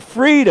find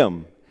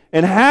freedom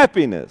and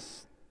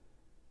happiness,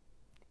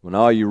 when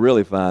all you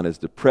really find is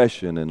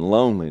depression and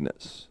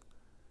loneliness.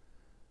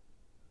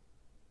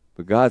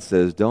 But God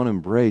says, don't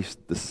embrace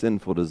the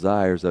sinful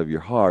desires of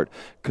your heart.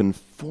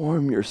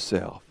 Conform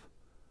yourself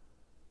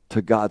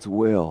to God's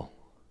will.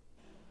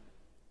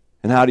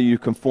 And how do you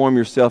conform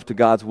yourself to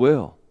God's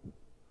will?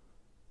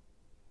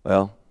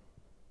 Well,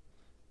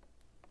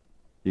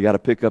 you got to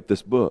pick up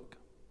this book.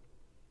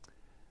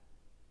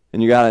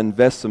 And you got to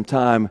invest some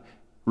time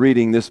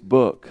reading this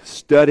book,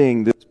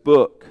 studying this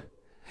book.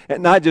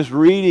 And not just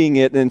reading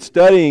it and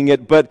studying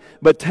it, but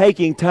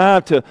taking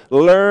time to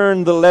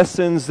learn the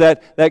lessons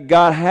that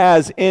God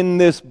has in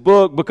this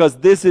book, because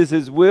this is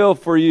His will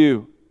for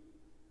you.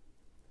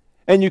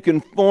 And you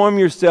conform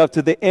yourself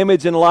to the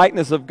image and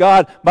likeness of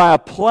God by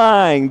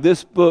applying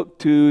this book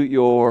to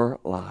your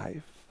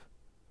life.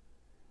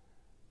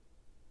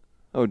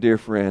 Oh, dear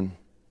friend,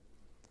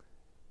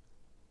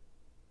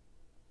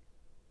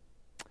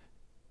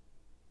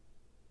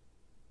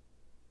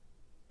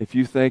 if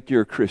you think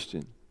you're a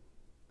Christian,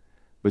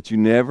 but you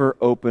never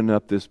open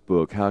up this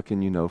book, how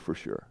can you know for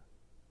sure?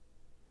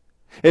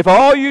 If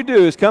all you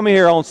do is come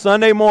here on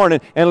Sunday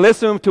morning and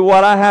listen to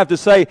what I have to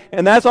say,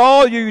 and that's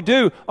all you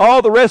do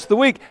all the rest of the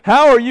week,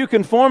 how are you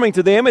conforming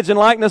to the image and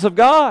likeness of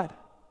God?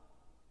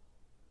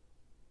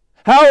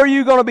 How are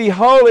you going to be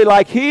holy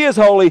like He is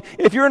holy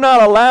if you're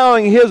not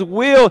allowing His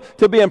will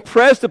to be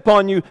impressed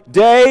upon you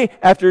day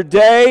after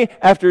day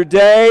after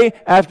day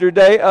after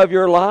day of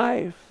your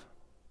life?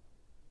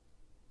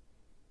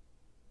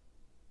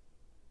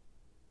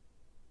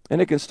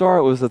 And it can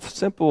start with a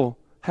simple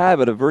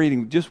habit of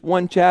reading just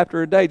one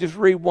chapter a day. Just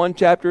read one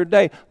chapter a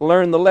day.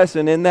 Learn the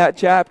lesson in that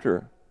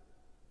chapter.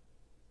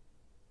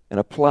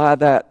 And apply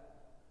that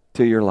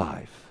to your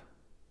life.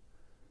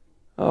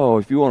 Oh,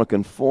 if you want to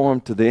conform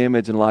to the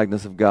image and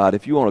likeness of God,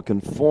 if you want to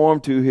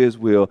conform to His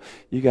will,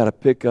 you got to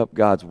pick up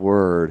God's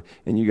Word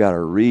and you got to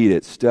read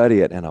it,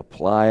 study it, and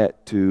apply it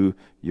to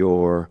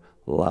your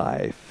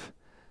life.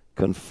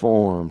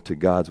 Conform to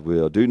God's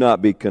will. Do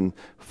not be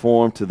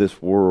conformed to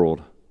this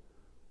world.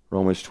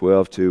 Romans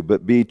 12:2.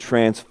 But be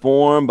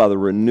transformed by the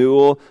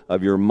renewal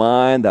of your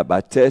mind, that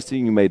by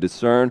testing you may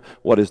discern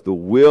what is the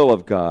will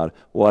of God,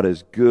 what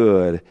is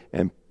good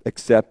and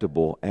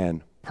acceptable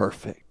and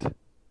perfect.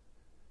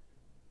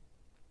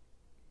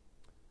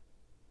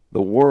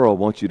 The world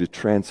wants you to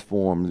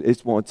transform.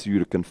 It wants you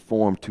to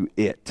conform to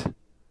it.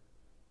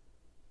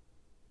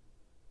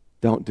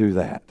 Don't do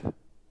that.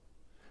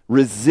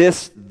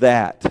 Resist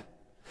that.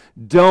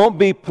 Don't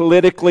be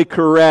politically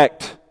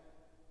correct.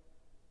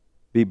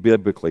 Be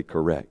biblically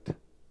correct.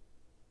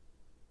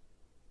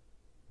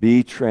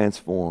 Be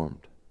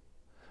transformed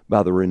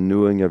by the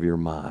renewing of your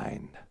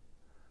mind,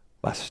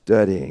 by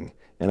studying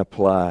and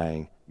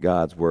applying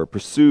God's Word.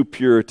 Pursue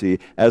purity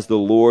as the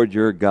Lord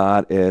your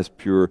God is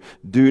pure.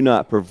 Do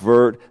not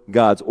pervert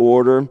God's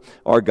order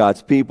or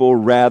God's people.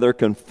 Rather,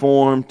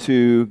 conform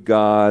to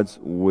God's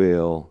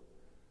will.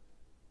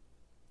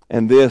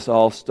 And this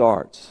all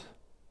starts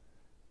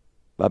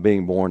by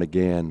being born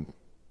again,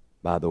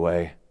 by the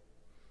way.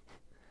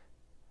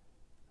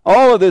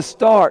 All of this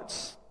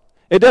starts.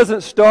 It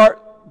doesn't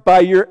start by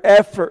your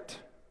effort.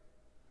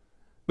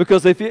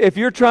 Because if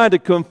you're trying to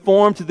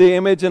conform to the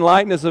image and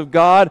likeness of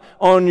God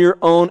on your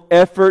own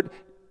effort,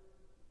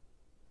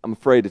 I'm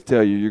afraid to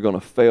tell you, you're going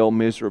to fail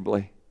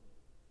miserably.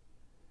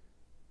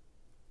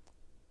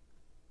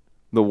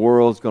 The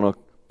world's going to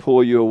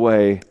pull you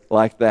away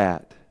like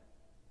that.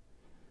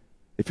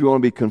 If you want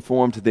to be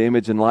conformed to the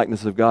image and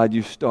likeness of God,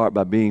 you start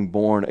by being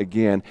born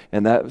again,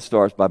 and that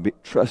starts by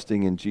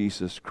trusting in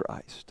Jesus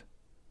Christ.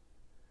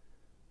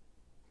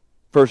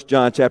 1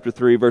 John chapter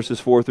 3, verses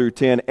 4 through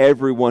 10,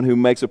 everyone who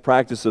makes a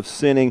practice of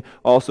sinning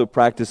also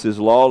practices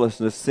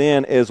lawlessness.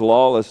 Sin is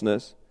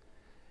lawlessness.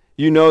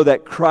 You know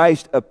that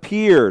Christ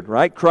appeared,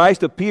 right?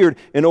 Christ appeared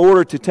in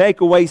order to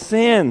take away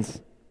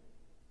sins.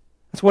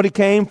 That's what He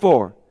came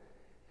for.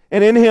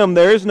 And in Him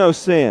there is no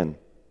sin.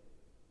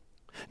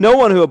 No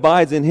one who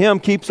abides in Him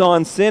keeps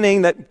on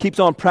sinning, that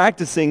keeps on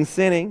practicing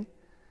sinning.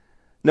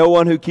 No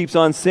one who keeps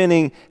on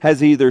sinning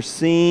has either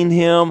seen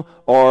Him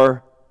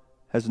or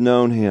has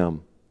known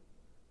Him.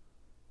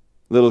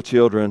 Little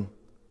children,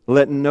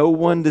 let no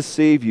one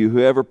deceive you.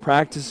 Whoever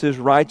practices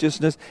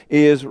righteousness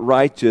is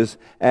righteous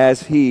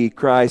as He,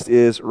 Christ,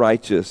 is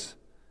righteous.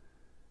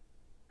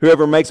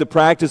 Whoever makes a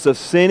practice of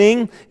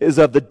sinning is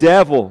of the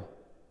devil,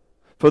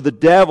 for the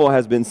devil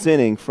has been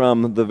sinning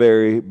from the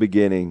very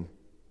beginning.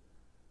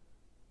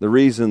 The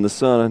reason the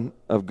Son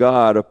of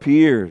God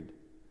appeared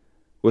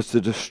was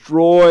to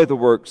destroy the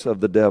works of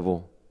the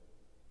devil.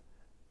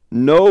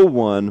 No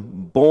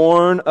one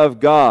born of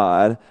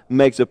God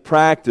makes a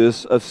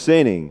practice of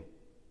sinning.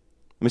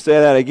 Let me say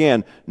that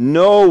again.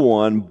 No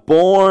one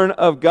born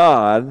of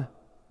God,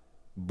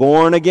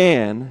 born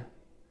again,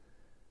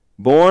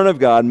 born of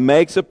God,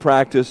 makes a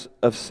practice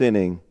of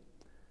sinning.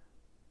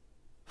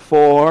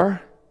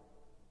 For,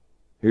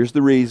 here's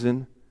the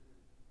reason,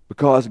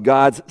 because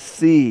God's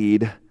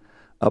seed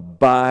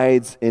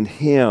abides in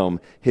him.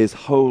 His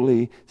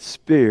Holy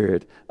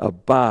Spirit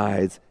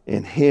abides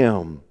in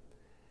him.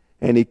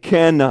 And he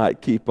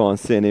cannot keep on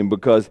sinning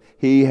because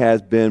he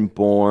has been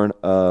born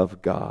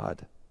of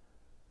God.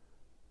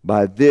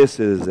 By this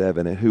it is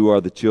evident who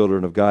are the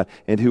children of God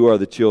and who are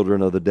the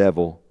children of the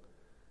devil.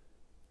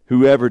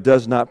 Whoever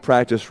does not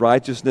practice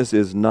righteousness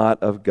is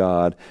not of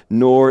God,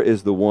 nor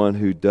is the one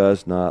who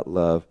does not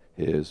love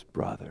his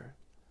brother.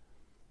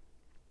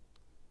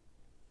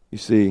 You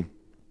see,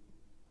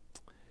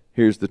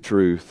 here's the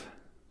truth.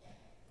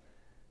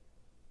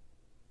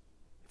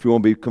 If you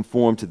want to be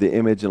conformed to the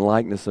image and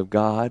likeness of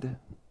God,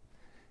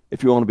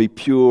 if you want to be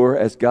pure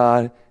as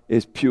God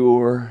is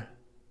pure,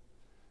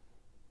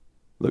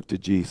 look to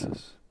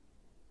Jesus.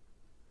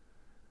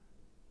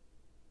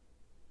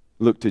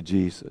 Look to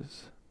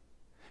Jesus.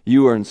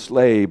 You are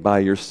enslaved by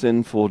your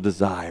sinful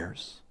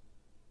desires.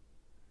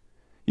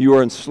 You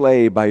are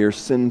enslaved by your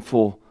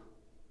sinful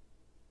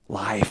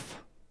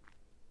life.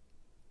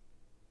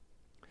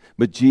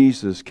 But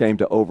Jesus came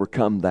to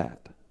overcome that.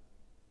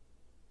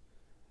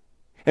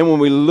 And when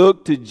we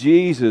look to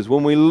Jesus,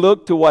 when we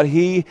look to what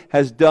He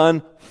has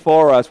done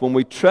for us, when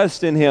we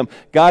trust in Him,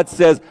 God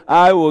says,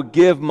 I will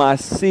give my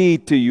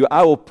seed to you.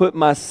 I will put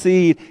my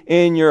seed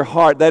in your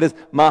heart. That is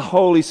my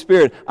Holy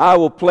Spirit. I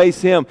will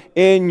place Him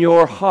in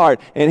your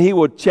heart. And He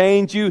will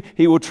change you.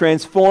 He will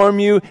transform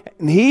you.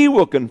 And He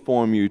will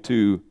conform you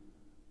to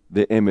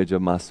the image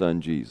of my Son,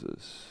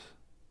 Jesus.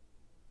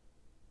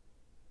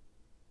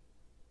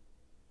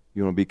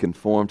 You want to be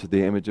conformed to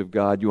the image of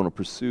God? You want to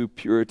pursue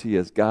purity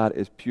as God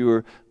is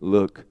pure?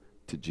 Look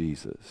to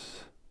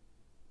Jesus.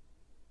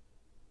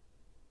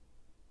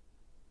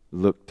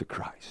 look to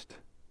Christ.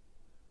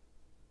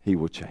 He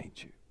will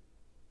change you.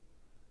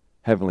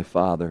 Heavenly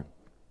Father,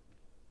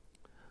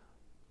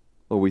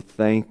 Lord, we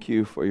thank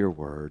you for your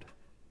word.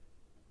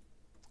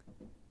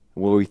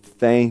 Lord, we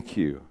thank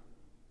you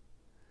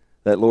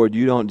that, Lord,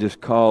 you don't just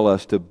call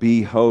us to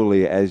be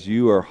holy as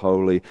you are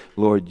holy.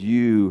 Lord,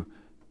 you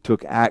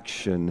took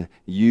action.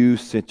 You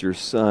sent your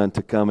Son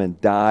to come and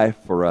die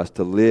for us,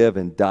 to live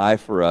and die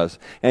for us,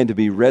 and to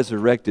be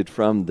resurrected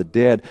from the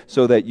dead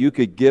so that you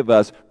could give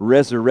us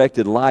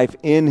resurrected life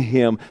in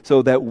him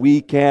so that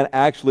we can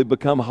actually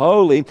become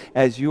holy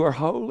as you are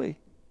holy.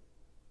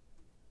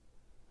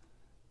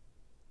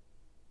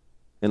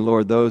 And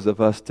Lord, those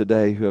of us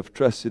today who have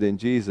trusted in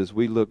Jesus,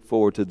 we look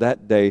forward to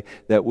that day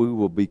that we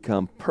will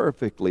become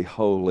perfectly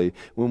holy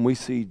when we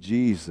see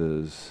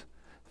Jesus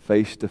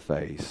face to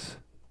face.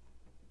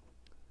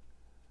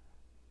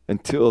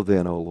 Until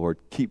then, oh Lord,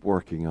 keep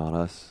working on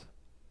us.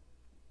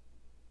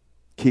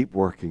 Keep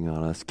working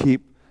on us.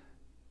 Keep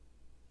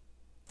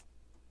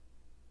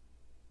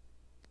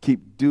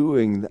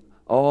doing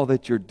all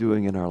that you're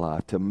doing in our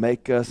life to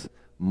make us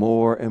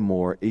more and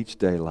more each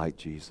day like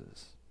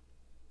Jesus.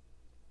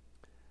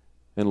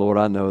 And Lord,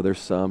 I know there's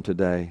some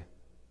today.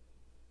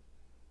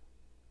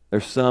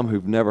 There's some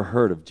who've never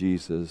heard of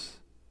Jesus.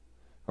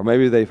 Or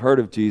maybe they've heard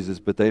of Jesus,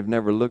 but they've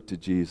never looked to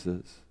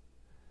Jesus.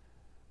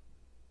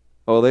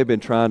 Oh, they've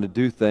been trying to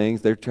do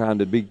things. They're trying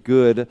to be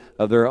good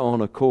of their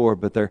own accord,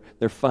 but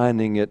they're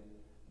finding it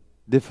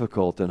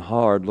difficult and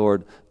hard.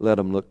 Lord, let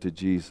them look to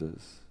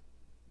Jesus.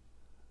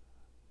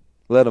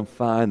 Let them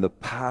find the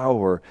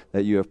power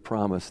that you have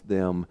promised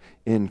them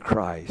in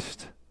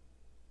Christ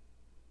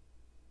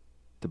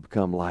to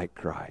become like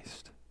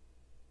Christ.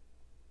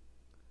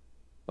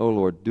 Oh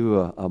Lord, do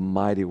a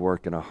mighty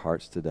work in our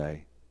hearts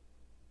today.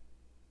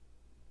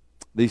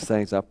 These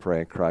things I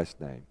pray in Christ's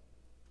name.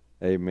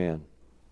 Amen.